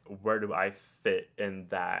 But where do I fit in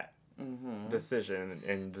that decision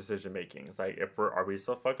and decision making? It's like, are we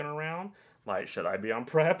still fucking around? Like, should I be on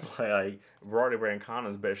PrEP? Like, we're already wearing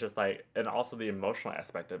condoms, but it's just like, and also the emotional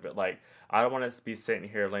aspect of it. Like, I don't want to be sitting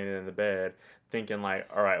here laying in the bed thinking like,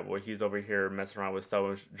 all right, well, he's over here messing around with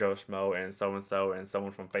Joe Schmo and someone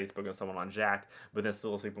from Facebook and someone on Jack'd, but then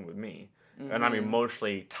still sleeping with me. And I'm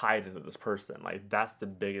emotionally tied into this person. Like, that's the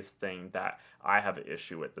biggest thing that I have an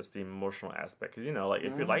issue with. That's the emotional aspect. Because, you know, like,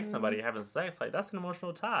 if you like somebody having sex, like, that's an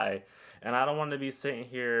emotional tie. And I don't want to be sitting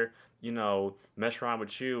here, you know, messing around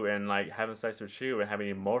with you and, like, having sex with you and having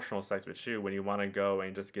emotional sex with you when you want to go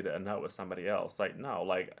and just get a nut with somebody else. Like, no,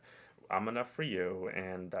 like, I'm enough for you.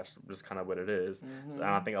 And that's just kind of what it is. So, and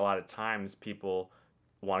I think a lot of times people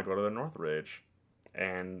want to go to the Northridge.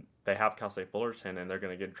 And they have Cal State Fullerton, and they're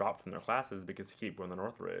going to get dropped from their classes because they keep going to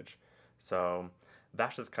Northridge. So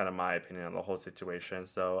that's just kind of my opinion on the whole situation.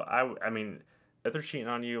 So, I mean, if they're cheating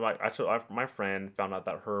on you, like, my friend found out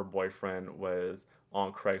that her boyfriend was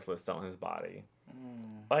on Craigslist selling his body.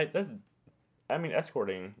 Like, that's, I mean,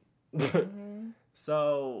 escorting.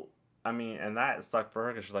 So, I mean, and that sucked for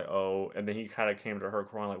her because she's like, oh, and then he kind of came to her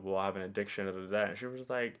crying, like, well, I have an addiction, and she was just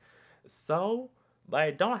like, so?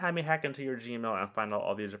 Like, don't have me hack into your Gmail and find out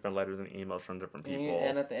all these different letters and emails from different people.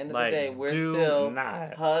 And at the end of the day, we're still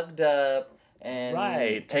hugged up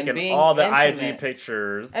and taking all the IG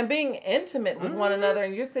pictures and being intimate with one another.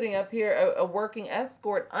 And you're sitting up here, a working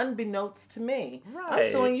escort, unbeknownst to me. Right.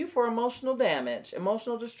 I'm suing you for emotional damage,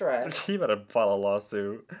 emotional distress. You better file a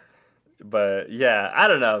lawsuit. But yeah, I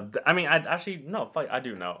don't know. I mean, I do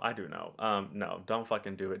know. No, don't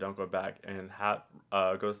fucking do it. Don't go back and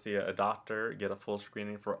go see a doctor, get a full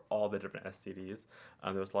screening for all the different STDs.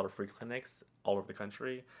 There's a lot of free clinics all over the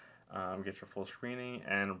country. Get your full screening,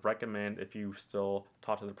 and recommend, if you still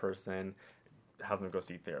talk to the person, have them go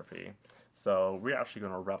see therapy. So we're actually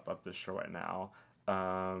going to wrap up this show right now.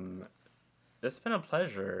 It's been a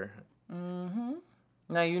pleasure.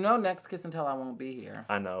 Now, you know, next Kiss and Tell I won't be here.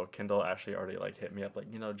 I know. Kendall actually already, like, hit me up,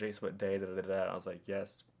 like, you know, Jace, what day, I was like,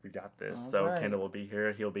 yes, we got this. Okay. So Kendall will be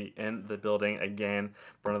here. He'll be in the building again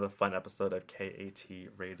for another fun episode of KAT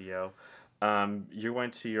Radio. You're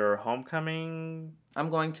going to your homecoming? I'm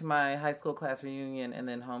going to my high school class reunion and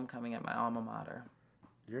then homecoming at my alma mater.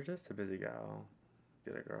 You're just a busy gal.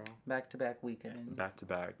 Get it, girl. Back-to-back weekends.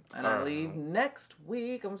 Back-to-back. And I leave next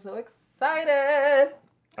week. I'm so excited.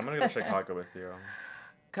 I'm going to go to Chicago with you.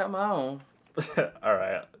 Come on. All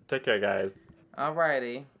right. Take care, guys. All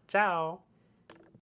righty. Ciao.